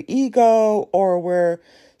operating out of ego or we're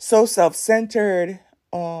so self-centered.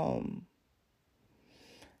 And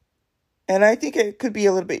I think it could be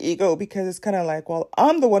a little bit ego, because it's kind of like, well,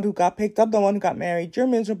 I'm the one who got picked up, the one who got married. You're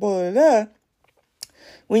miserable, blah, blah, blah,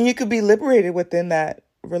 when you could be liberated within that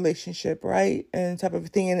relationship, right? And type of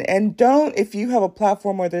thing. And don't, if you have a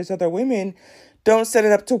platform where there's other women, don't set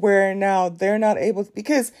it up to where now they're not able to,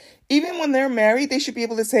 because even when they're married, they should be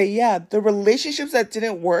able to say, yeah, the relationships that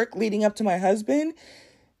didn't work leading up to my husband,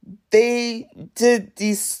 they did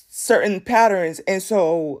these certain patterns. And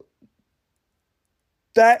so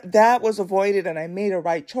that was avoided, and I made a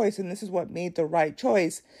right choice. And this is what made the right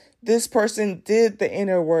choice. This person did the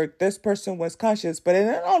inner work. This person was conscious. But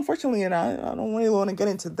unfortunately, and I don't really want to get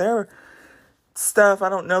into their stuff. I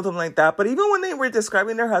don't know them like that. But even when they were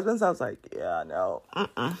describing their husbands, I was like, yeah, no.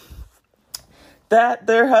 That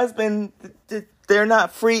their husband, they're not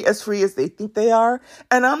as free as they think they are.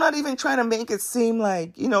 And I'm not even trying to make it seem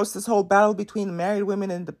like, it's this whole battle between the married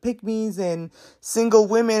women and the pygmies and single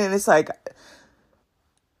women. And it's like,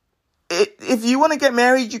 if you want to get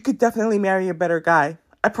married, you could definitely marry a better guy.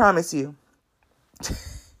 I promise you.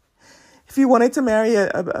 if you wanted to marry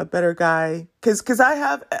a better guy, because I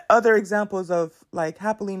have other examples of like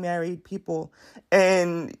happily married people,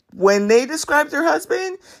 and when they describe their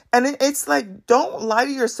husband, and it's like, don't lie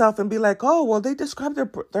to yourself and be like, oh, well, they describe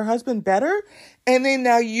their husband better, and then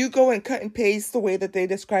now you go and cut and paste the way that they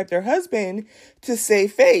describe their husband to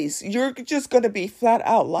save face. You're just going to be flat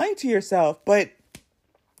out lying to yourself. But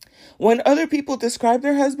when other people describe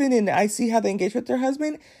their husband and I see how they engage with their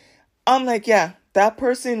husband, I'm like, yeah, that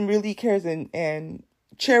person really cares and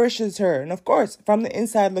cherishes her. And of course, from the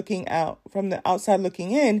inside looking out, from the outside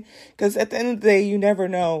looking in, because at the end of the day, you never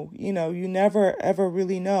know, you never ever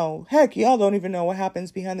really know. Heck, y'all don't even know what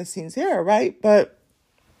happens behind the scenes here, right? But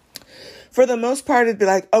for the most part, it'd be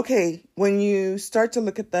like, okay, when you start to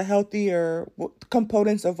look at the healthier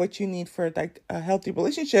components of what you need for like a healthy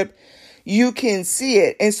relationship, you can see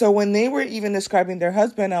it. And so when they were even describing their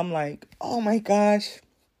husband, I'm like, oh my gosh.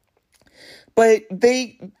 But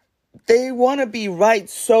they want to be right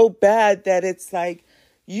so bad that it's like,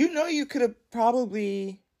 you could have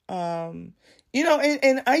probably, and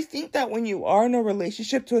I think that when you are in a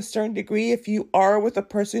relationship to a certain degree, if you are with a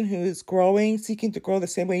person who is growing, seeking to grow the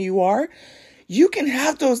same way you are, you can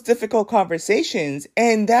have those difficult conversations.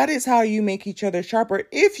 And that is how you make each other sharper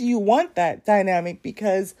if you want that dynamic.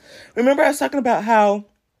 Because remember, I was talking about how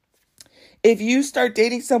if you start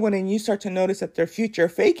dating someone and you start to notice that they're future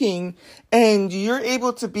faking and you're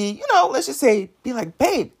able to be, let's just say, be like,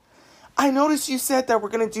 babe, I noticed you said that we're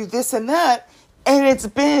going to do this and that. And it's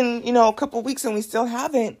been, a couple of weeks and we still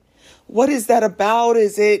haven't. What is that about?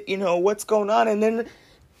 Is it, what's going on? And then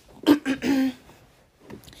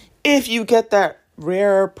if you get that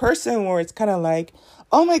rare person where it's kind of like,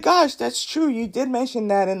 oh my gosh, that's true. You did mention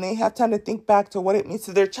that. And they have time to think back to what it means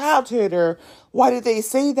to their childhood or why did they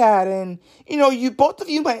say that? And, both of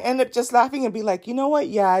you might end up just laughing and be like, you know what?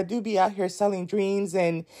 Yeah, I do be out here selling dreams.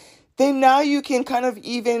 And then now you can kind of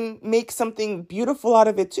even make something beautiful out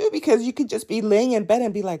of it too, because you could just be laying in bed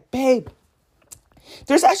and be like, babe,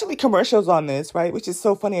 there's actually commercials on this, right? Which is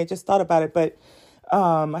so funny. I just thought about it. But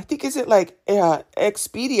I think is it like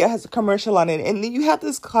Expedia has a commercial on it, and you have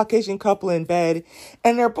this Caucasian couple in bed,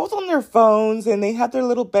 and they're both on their phones, and they have their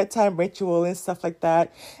little bedtime ritual and stuff like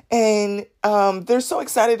that, and they're so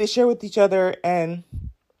excited to share with each other, and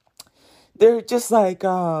they're just like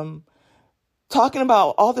talking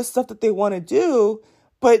about all the stuff that they want to do,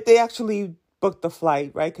 but they actually book the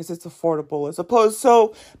flight, right? Because it's affordable as opposed.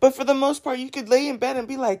 So, but for the most part, you could lay in bed and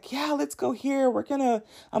be like, yeah, let's go here.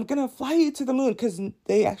 I'm going to fly you to the moon. Because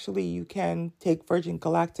you can take Virgin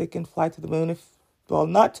Galactic and fly to the moon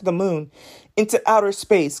not to the moon, into outer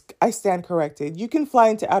space. I stand corrected. You can fly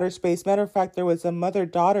into outer space. Matter of fact, there was a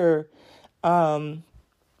mother-daughter, that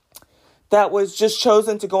was just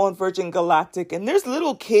chosen to go on Virgin Galactic. And there's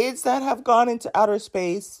little kids that have gone into outer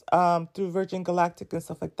space, through Virgin Galactic and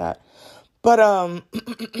stuff like that. But,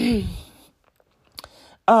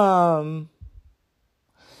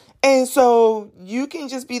 and so you can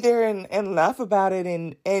just be there and laugh about it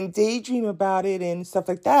and daydream about it and stuff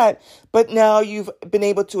like that. But now you've been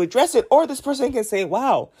able to address it, or this person can say,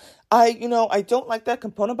 wow, I don't like that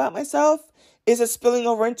component about myself. Is it spilling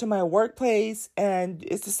over into my workplace? And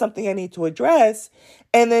is this something I need to address?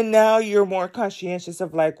 And then now you're more conscientious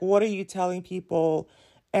of like, what are you telling people?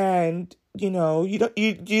 And you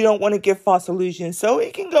don't want to give false illusions. So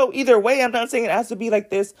it can go either way. I'm not saying it has to be like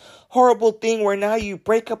this horrible thing where now you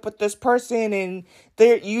break up with this person and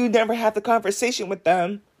you never have the conversation with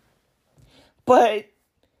them. But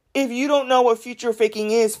if you don't know what future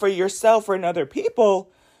faking is for yourself or in other people,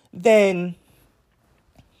 then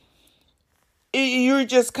you're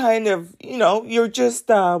just kind of, you're just,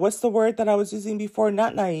 what's the word that I was using before?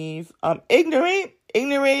 Not naive, ignorant,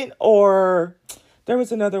 or there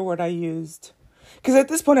was another word I used. Because at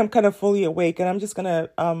this point, I'm kind of fully awake, and I'm just going to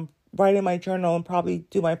write in my journal and probably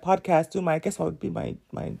do my podcast, I guess what would be my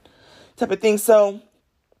type of thing. So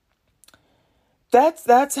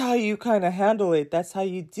that's how you kind of handle it. That's how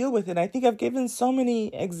you deal with it. And I think I've given so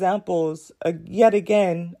many examples, yet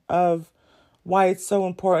again, of why it's so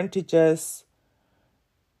important to just,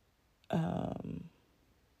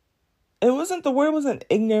 the word wasn't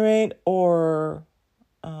ignorant or,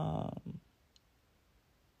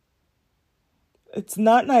 it's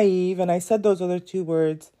not naive, and I said those other two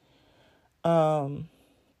words. I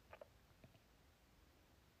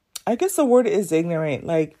guess the word is ignorant,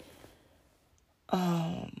 like,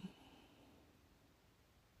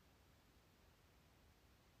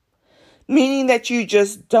 meaning that you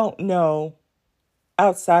just don't know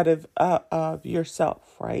outside of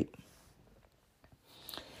yourself, right?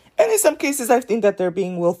 And in some cases, I think that they're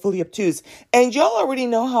being willfully obtuse. And y'all already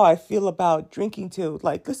know how I feel about drinking too.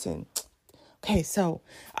 Like, listen, Okay, so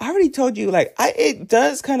I already told you, like, it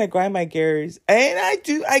does kind of grind my gears, and I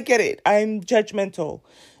get it. I'm judgmental.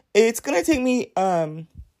 It's gonna take me, when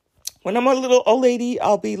I'm a little old lady,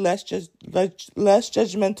 I'll be less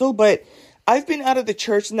judgmental. But I've been out of the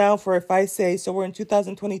church now for, if I say, so we're in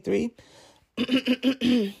 2023.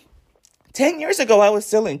 10 years ago, I was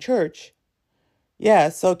still in church. Yeah,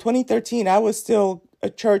 so 2013, I was still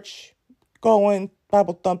a church going,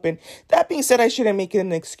 Bible thumping. That being said, I shouldn't make it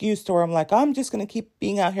an excuse to where I'm like, I'm just going to keep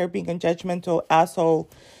being out here being a judgmental asshole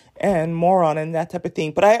and moron and that type of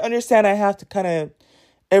thing. But I understand I have to kind of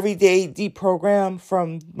every day deprogram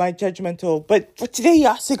from my judgmental. But for today,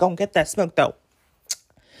 y'all still going to get that smoke though.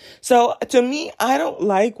 So to me, I don't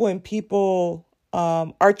like when people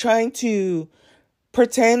are trying to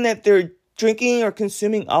pretend that they're drinking or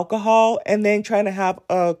consuming alcohol and then trying to have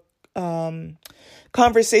a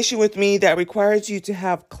conversation with me that requires you to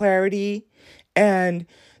have clarity. And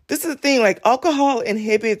this is the thing, like alcohol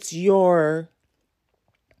inhibits it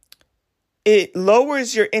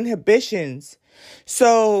lowers your inhibitions.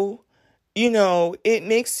 So, it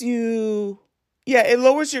makes you, it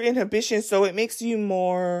lowers your inhibitions. So it makes you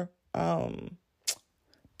more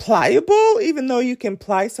pliable, even though you can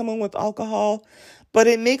ply someone with alcohol. But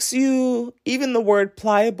it makes you, even the word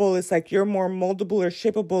pliable is like you're more moldable or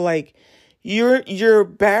shapeable. Like your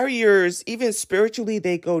barriers, even spiritually,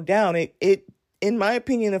 they go down. It, in my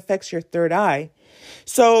opinion, affects your third eye.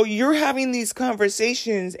 So you're having these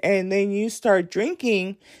conversations and then you start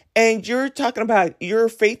drinking and you're talking about your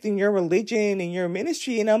faith and your religion and your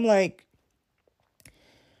ministry. And I'm like,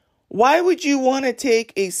 why would you want to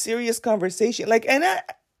take a serious conversation? Like, and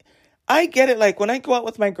I get it. Like when I go out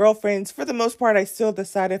with my girlfriends, for the most part, I still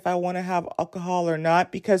decide if I want to have alcohol or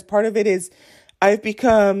not, because part of it is I've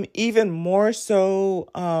become even more so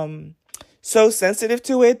sensitive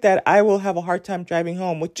to it that I will have a hard time driving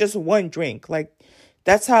home with just one drink. Like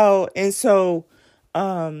that's how, and so,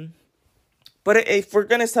 but if we're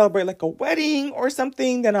going to celebrate like a wedding or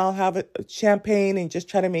something, then I'll have a champagne and just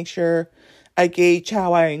try to make sure I gauge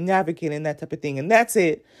how I navigate and that type of thing. And that's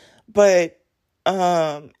it. But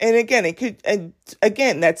and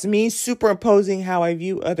again, that's me superimposing how I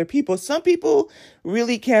view other people. Some people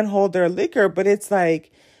really can't hold their liquor, but it's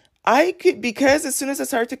like, because as soon as I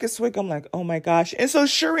start to take a swig, I'm like, oh my gosh. And so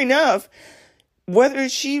sure enough, whether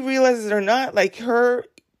she realizes it or not, like her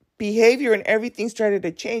behavior and everything started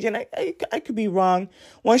to change. And I could be wrong.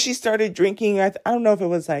 Once she started drinking, I don't know if it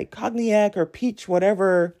was like cognac or peach,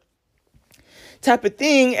 whatever type of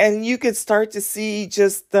thing, and you could start to see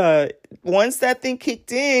just once that thing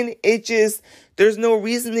kicked in, there's no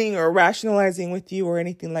reasoning or rationalizing with you or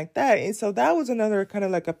anything like that. And so that was another kind of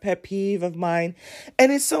like a pet peeve of mine.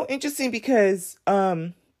 And it's so interesting because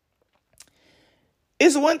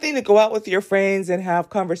it's one thing to go out with your friends and have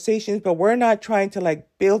conversations, but we're not trying to like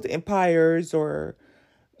build empires or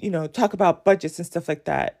talk about budgets and stuff like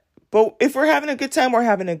that. But if we're having a good time, we're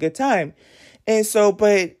having a good time. And so,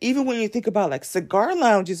 but even when you think about like cigar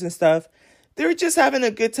lounges and stuff, they're just having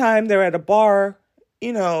a good time. They're at a bar,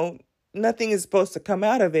 nothing is supposed to come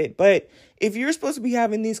out of it. But if you're supposed to be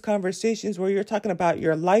having these conversations where you're talking about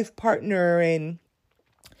your life partner and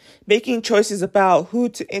making choices about who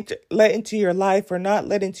to let into your life or not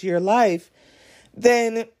let into your life,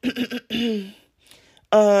 then, and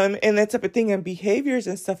that type of thing and behaviors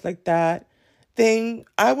and stuff like that, then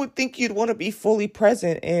I would think you'd want to be fully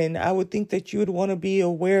present, and I would think that you would want to be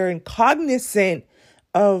aware and cognizant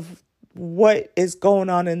of what is going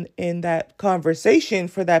on in that conversation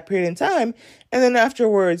for that period of time. And then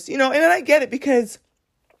afterwards, and then I get it, because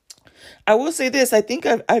I will say this, I think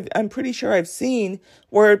I'm pretty sure I've seen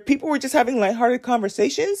where people were just having lighthearted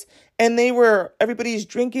conversations and everybody's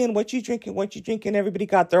drinking, what you drinking, everybody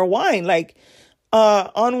got their wine. Like,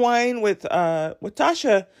 on wine with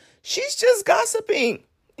Tasha, she's just gossiping.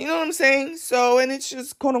 You know what I'm saying? So, and it's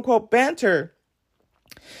just quote unquote banter.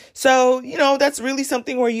 So, that's really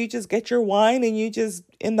something where you just get your wine and you just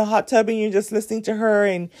in the hot tub and you're just listening to her,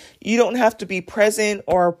 and you don't have to be present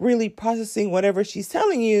or really processing whatever she's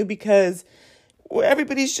telling you, because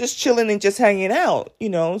everybody's just chilling and just hanging out,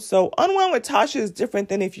 So on wine with Tasha is different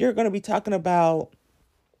than if you're going to be talking about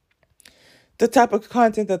the type of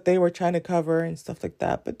content that they were trying to cover and stuff like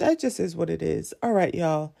that. But that just is what it is. All right,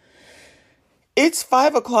 y'all. It's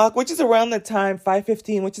 5:00, which is around the time,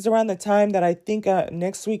 5:15, which is around the time that I think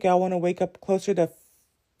next week I want to wake up closer to,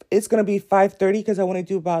 it's going to be 5:30, because I want to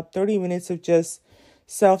do about 30 minutes of just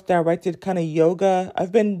self-directed kind of yoga. I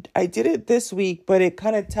did it this week, but it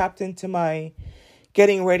kind of tapped into my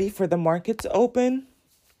getting ready for the market to open.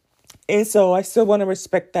 And so I still want to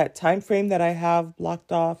respect that time frame that I have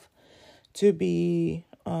blocked off to be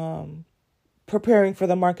preparing for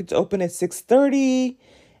the market to open at 6:30.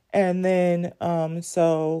 And then,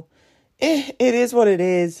 so it is what it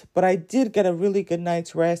is. But I did get a really good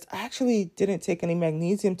night's rest. I actually didn't take any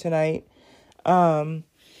magnesium tonight.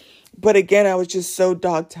 But again, I was just so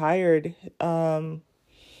dog tired.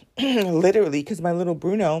 Literally, because my little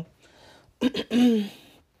Bruno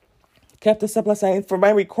kept us up last night. And for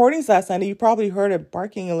my recordings last night, you probably heard him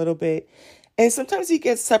barking a little bit. And sometimes he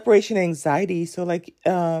gets separation anxiety. So like,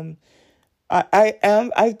 I've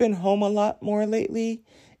been home a lot more lately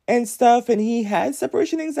and stuff. And he had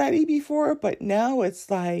separation anxiety before, but now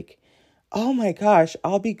it's like, oh my gosh,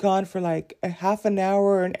 I'll be gone for like a half an hour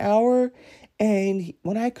or an hour. And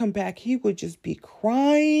when I come back, he would just be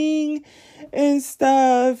crying and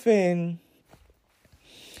stuff. And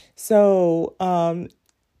so,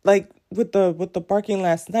 like with the barking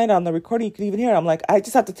last night on the recording, you could even hear it. I'm like, I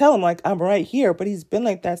just have to tell him like, I'm right here. But he's been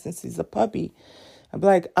like that since he's a puppy. I'm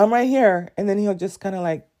like, I'm right here. And then he'll just kind of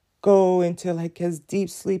like go into like his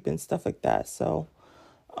deep sleep and stuff like that. So,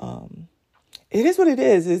 it is what it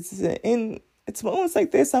is. It's moments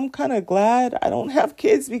like this, I'm kind of glad I don't have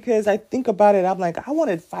kids, because I think about it. I'm like, I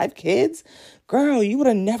wanted 5 kids. Girl, you would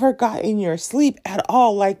have never gotten your sleep at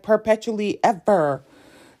all, like perpetually ever,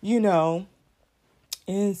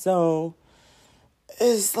 And so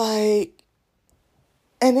it's like,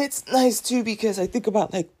 and it's nice too, because I think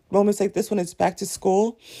about like moments like this when it's back to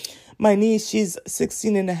school. My niece, she's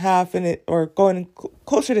 16 and a half or going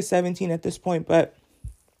closer to 17 at this point, but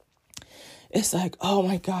it's like, oh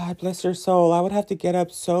my God, bless her soul. I would have to get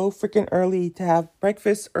up so freaking early to have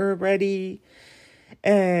breakfast ready.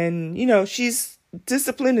 And, she's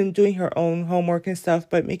disciplined in doing her own homework and stuff,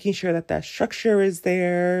 but making sure that structure is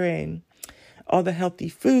there and all the healthy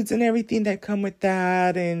foods and everything that come with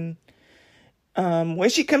that. And when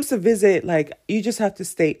she comes to visit, like, you just have to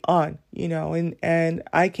stay on, and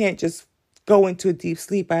I can't just go into a deep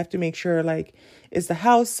sleep. I have to make sure, like, is the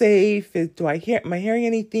house safe? Am I hearing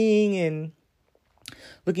anything? And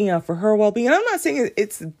looking out for her well-being. And I'm not saying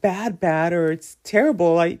it's bad, or it's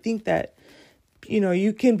terrible. I think that,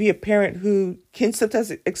 you can be a parent who can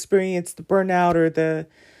sometimes experience the burnout or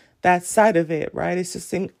that side of it, right? It's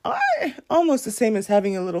just almost the same as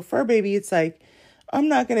having a little fur baby. It's like, I'm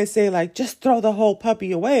not going to say like, just throw the whole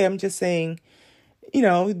puppy away. I'm just saying,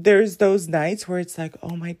 there's those nights where it's like,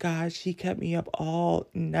 oh my gosh, he kept me up all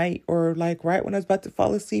night. Or like right when I was about to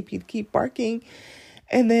fall asleep, he'd keep barking.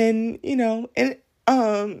 And then,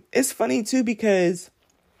 it's funny too, because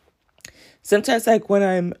sometimes like when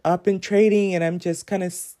I'm up and trading and I'm just kind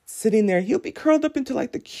of sitting there, he'll be curled up into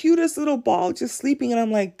like the cutest little ball, just sleeping. And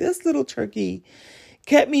I'm like, this little turkey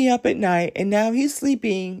kept me up at night, and now he's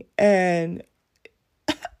sleeping and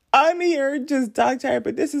I'm here just dog tired.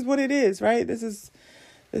 But this is what it is, right? This is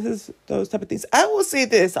those type of things. I will say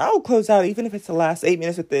this. I will close out, even if it's the last 8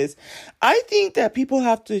 minutes with this. I think that people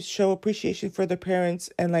have to show appreciation for their parents,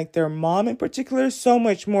 and like their mom in particular, so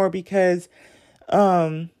much more, because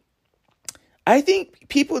I think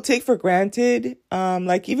people take for granted,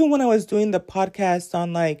 like even when I was doing the podcast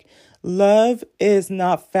on like love is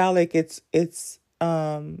not phallic, it's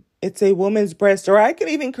a woman's breast, or I could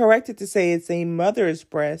even correct it to say it's a mother's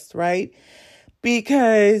breast, right?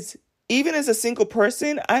 Because even as a single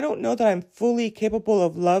person, I don't know that I'm fully capable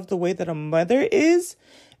of love the way that a mother is.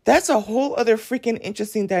 That's a whole other freaking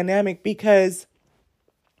interesting dynamic, because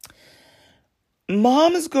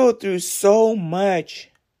moms go through so much.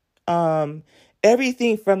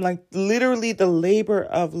 Everything from like literally the labor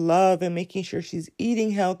of love and making sure she's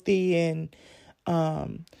eating healthy and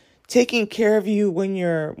taking care of you when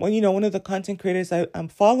one of the content creators I'm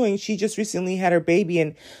following, she just recently had her baby,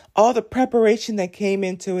 and all the preparation that came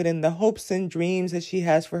into it and the hopes and dreams that she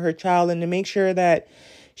has for her child, and to make sure that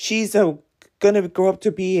she's going to grow up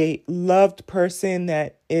to be a loved person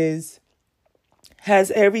that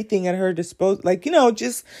has everything at her disposal, like,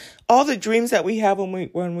 just all the dreams that we have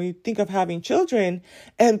when we think of having children.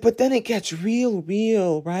 But then it gets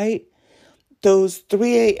real, right? Those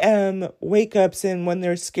 3 a.m. wake ups, and when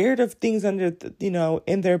they're scared of things under,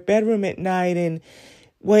 in their bedroom at night, and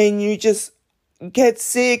when you just get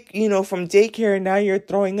sick, from daycare, and now you're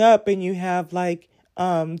throwing up, and you have like,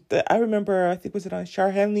 I remember, I think was it on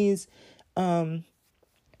Char Henley's,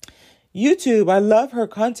 YouTube. I love her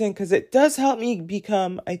content because it does help me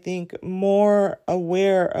become, I think, more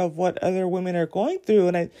aware of what other women are going through.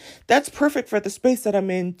 And that's perfect for the space that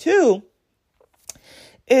I'm in too,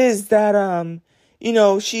 is that,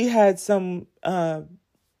 she had some,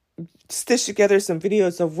 stitched together some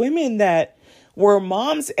videos of women that were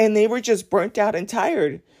moms, and they were just burnt out and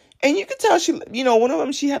tired. And you could tell one of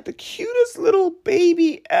them, she had the cutest little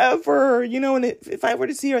baby ever, and if I were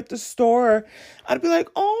to see her at the store, I'd be like,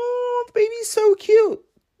 oh, the baby's so cute.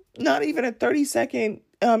 Not even a 30-second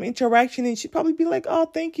interaction. And she'd probably be like, oh,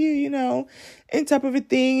 thank you, and type of a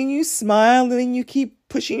thing. And you smile and then you keep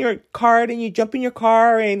pushing your cart and you jump in your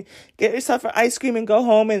car and get yourself an ice cream and go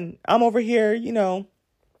home. And I'm over here,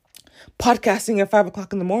 podcasting at 5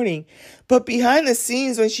 o'clock in the morning. But behind the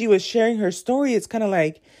scenes, when she was sharing her story, it's kind of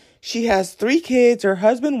like she has 3 kids, her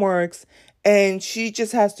husband works, and she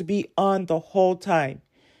just has to be on the whole time.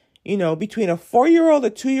 Between a 4-year-old,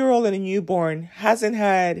 a 2-year-old, and a newborn, hasn't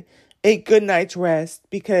had a good night's rest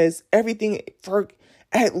because everything for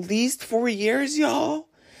at least 4 years, y'all.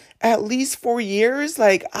 At least 4 years.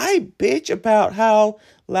 Like, I bitch about how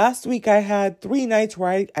last week I had 3 nights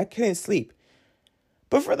where I couldn't sleep.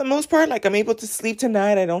 But for the most part, like, I'm able to sleep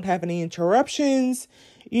tonight. I don't have any interruptions.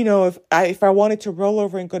 If I wanted to roll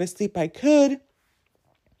over and go to sleep, I could.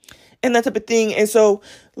 And that type of thing. And so,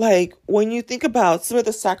 like, when you think about some of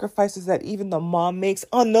the sacrifices that even the mom makes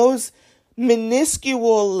on those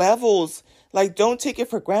minuscule levels, like, don't take it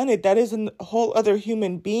for granted. That is a whole other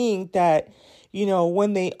human being that,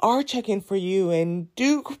 when they are checking for you and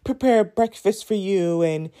do prepare breakfast for you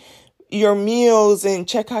and your meals and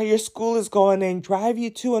check how your school is going and drive you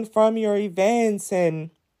to and from your events and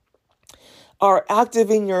are active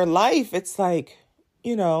in your life, it's like,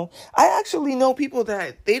 I actually know people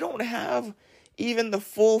that they don't have even the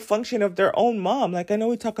full function of their own mom. Like, I know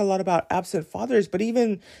we talk a lot about absent fathers, but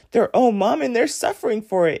even their own mom, and they're suffering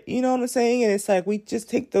for it. You know what I'm saying? And it's like, we just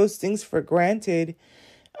take those things for granted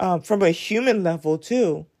from a human level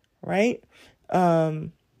too, right?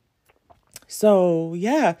 So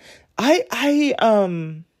yeah, I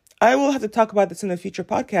will have to talk about this in a future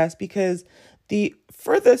podcast because the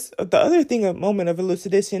other thing, a moment of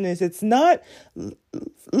elucidation is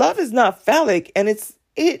love is not phallic, and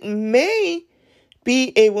it may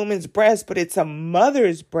be a woman's breast, but it's a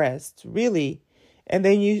mother's breast, really. And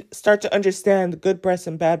then you start to understand good breasts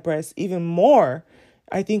and bad breasts even more.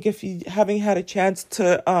 I think if you haven't had a chance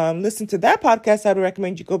to listen to that podcast, I would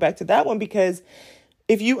recommend you go back to that one, because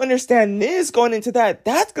if you understand this going into that,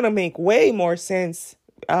 that's going to make way more sense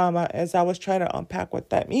as I was trying to unpack what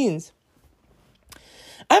that means.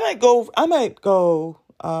 I might go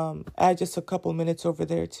add just a couple minutes over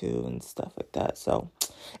there too and stuff like that. So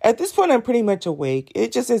at this point, I'm pretty much awake.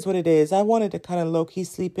 It just is what it is. I wanted to kind of low-key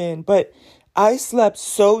sleep in, but I slept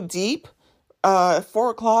so deep at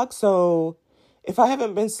 4 o'clock. So if I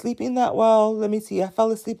haven't been sleeping that well, let me see. I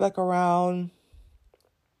fell asleep like around...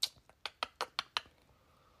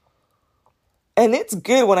 And it's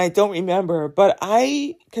good when I don't remember, but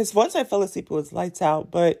because once I fell asleep, it was lights out.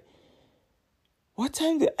 But what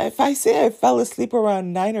time if I say I fell asleep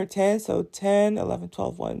around 9 or 10, so 10, 11,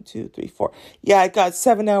 12, 1, 2, 3, 4. Yeah, I got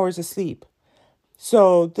 7 hours of sleep.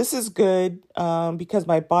 So this is good because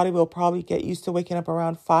my body will probably get used to waking up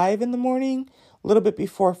around 5 in the morning, a little bit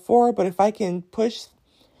before 4. But if I can push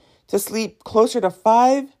to sleep closer to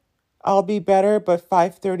 5, I'll be better. But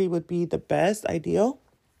 5:30 would be the best, ideal.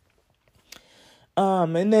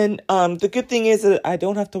 And then, the good thing is that I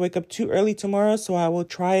don't have to wake up too early tomorrow, so I will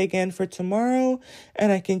try again for tomorrow,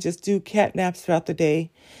 and I can just do cat naps throughout the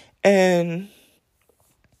day. And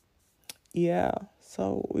yeah,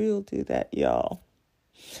 so we'll do that, y'all.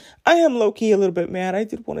 I am low-key a little bit mad. I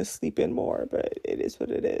did want to sleep in more, but it is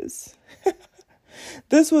what it is.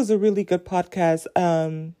 This was a really good podcast.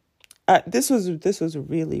 This was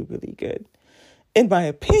really, really good. In my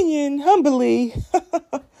opinion, humbly.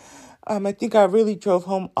 I think I really drove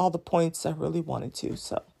home all the points I really wanted to.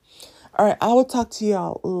 So, all right, I will talk to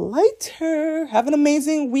y'all later. Have an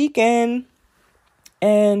amazing weekend.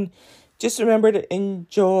 And just remember to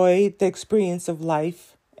enjoy the experience of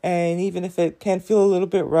life. And even if it can feel a little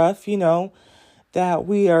bit rough, that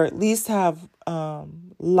we are at least have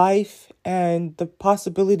life and the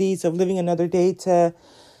possibilities of living another day to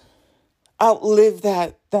outlive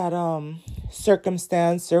that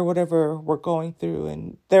circumstance or whatever we're going through.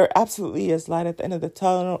 And there absolutely is light at the end of the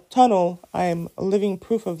tunnel. I am living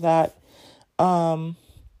proof of that. And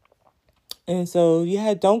so,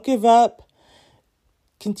 yeah, don't give up.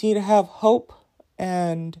 Continue to have hope.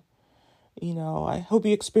 And, I hope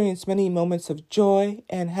you experience many moments of joy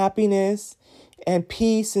and happiness and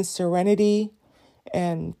peace and serenity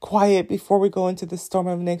and quiet before we go into the storm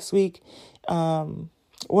of next week.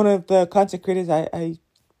 One of the content creators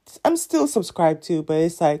I'm still subscribed to, but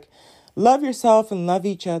it's like, love yourself and love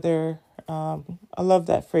each other. I love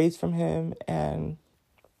that phrase from him. And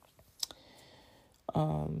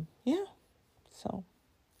yeah, so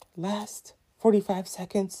last 45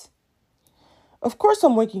 seconds Of course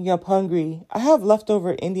I'm waking up hungry. I have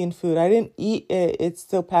leftover Indian food. I didn't eat it. It's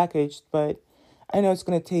still packaged, but I know it's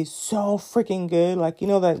going to taste so freaking good. Like,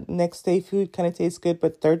 that next day food kind of tastes good,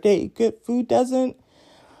 but third day good food doesn't.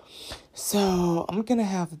 So I'm going to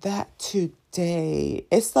have that today.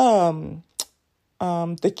 It's the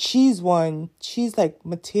cheese one. Cheese like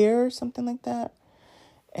Mateer or something like that.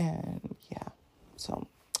 And yeah. So,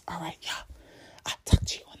 all right, yeah. I'll talk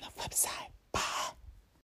to you on the flip side.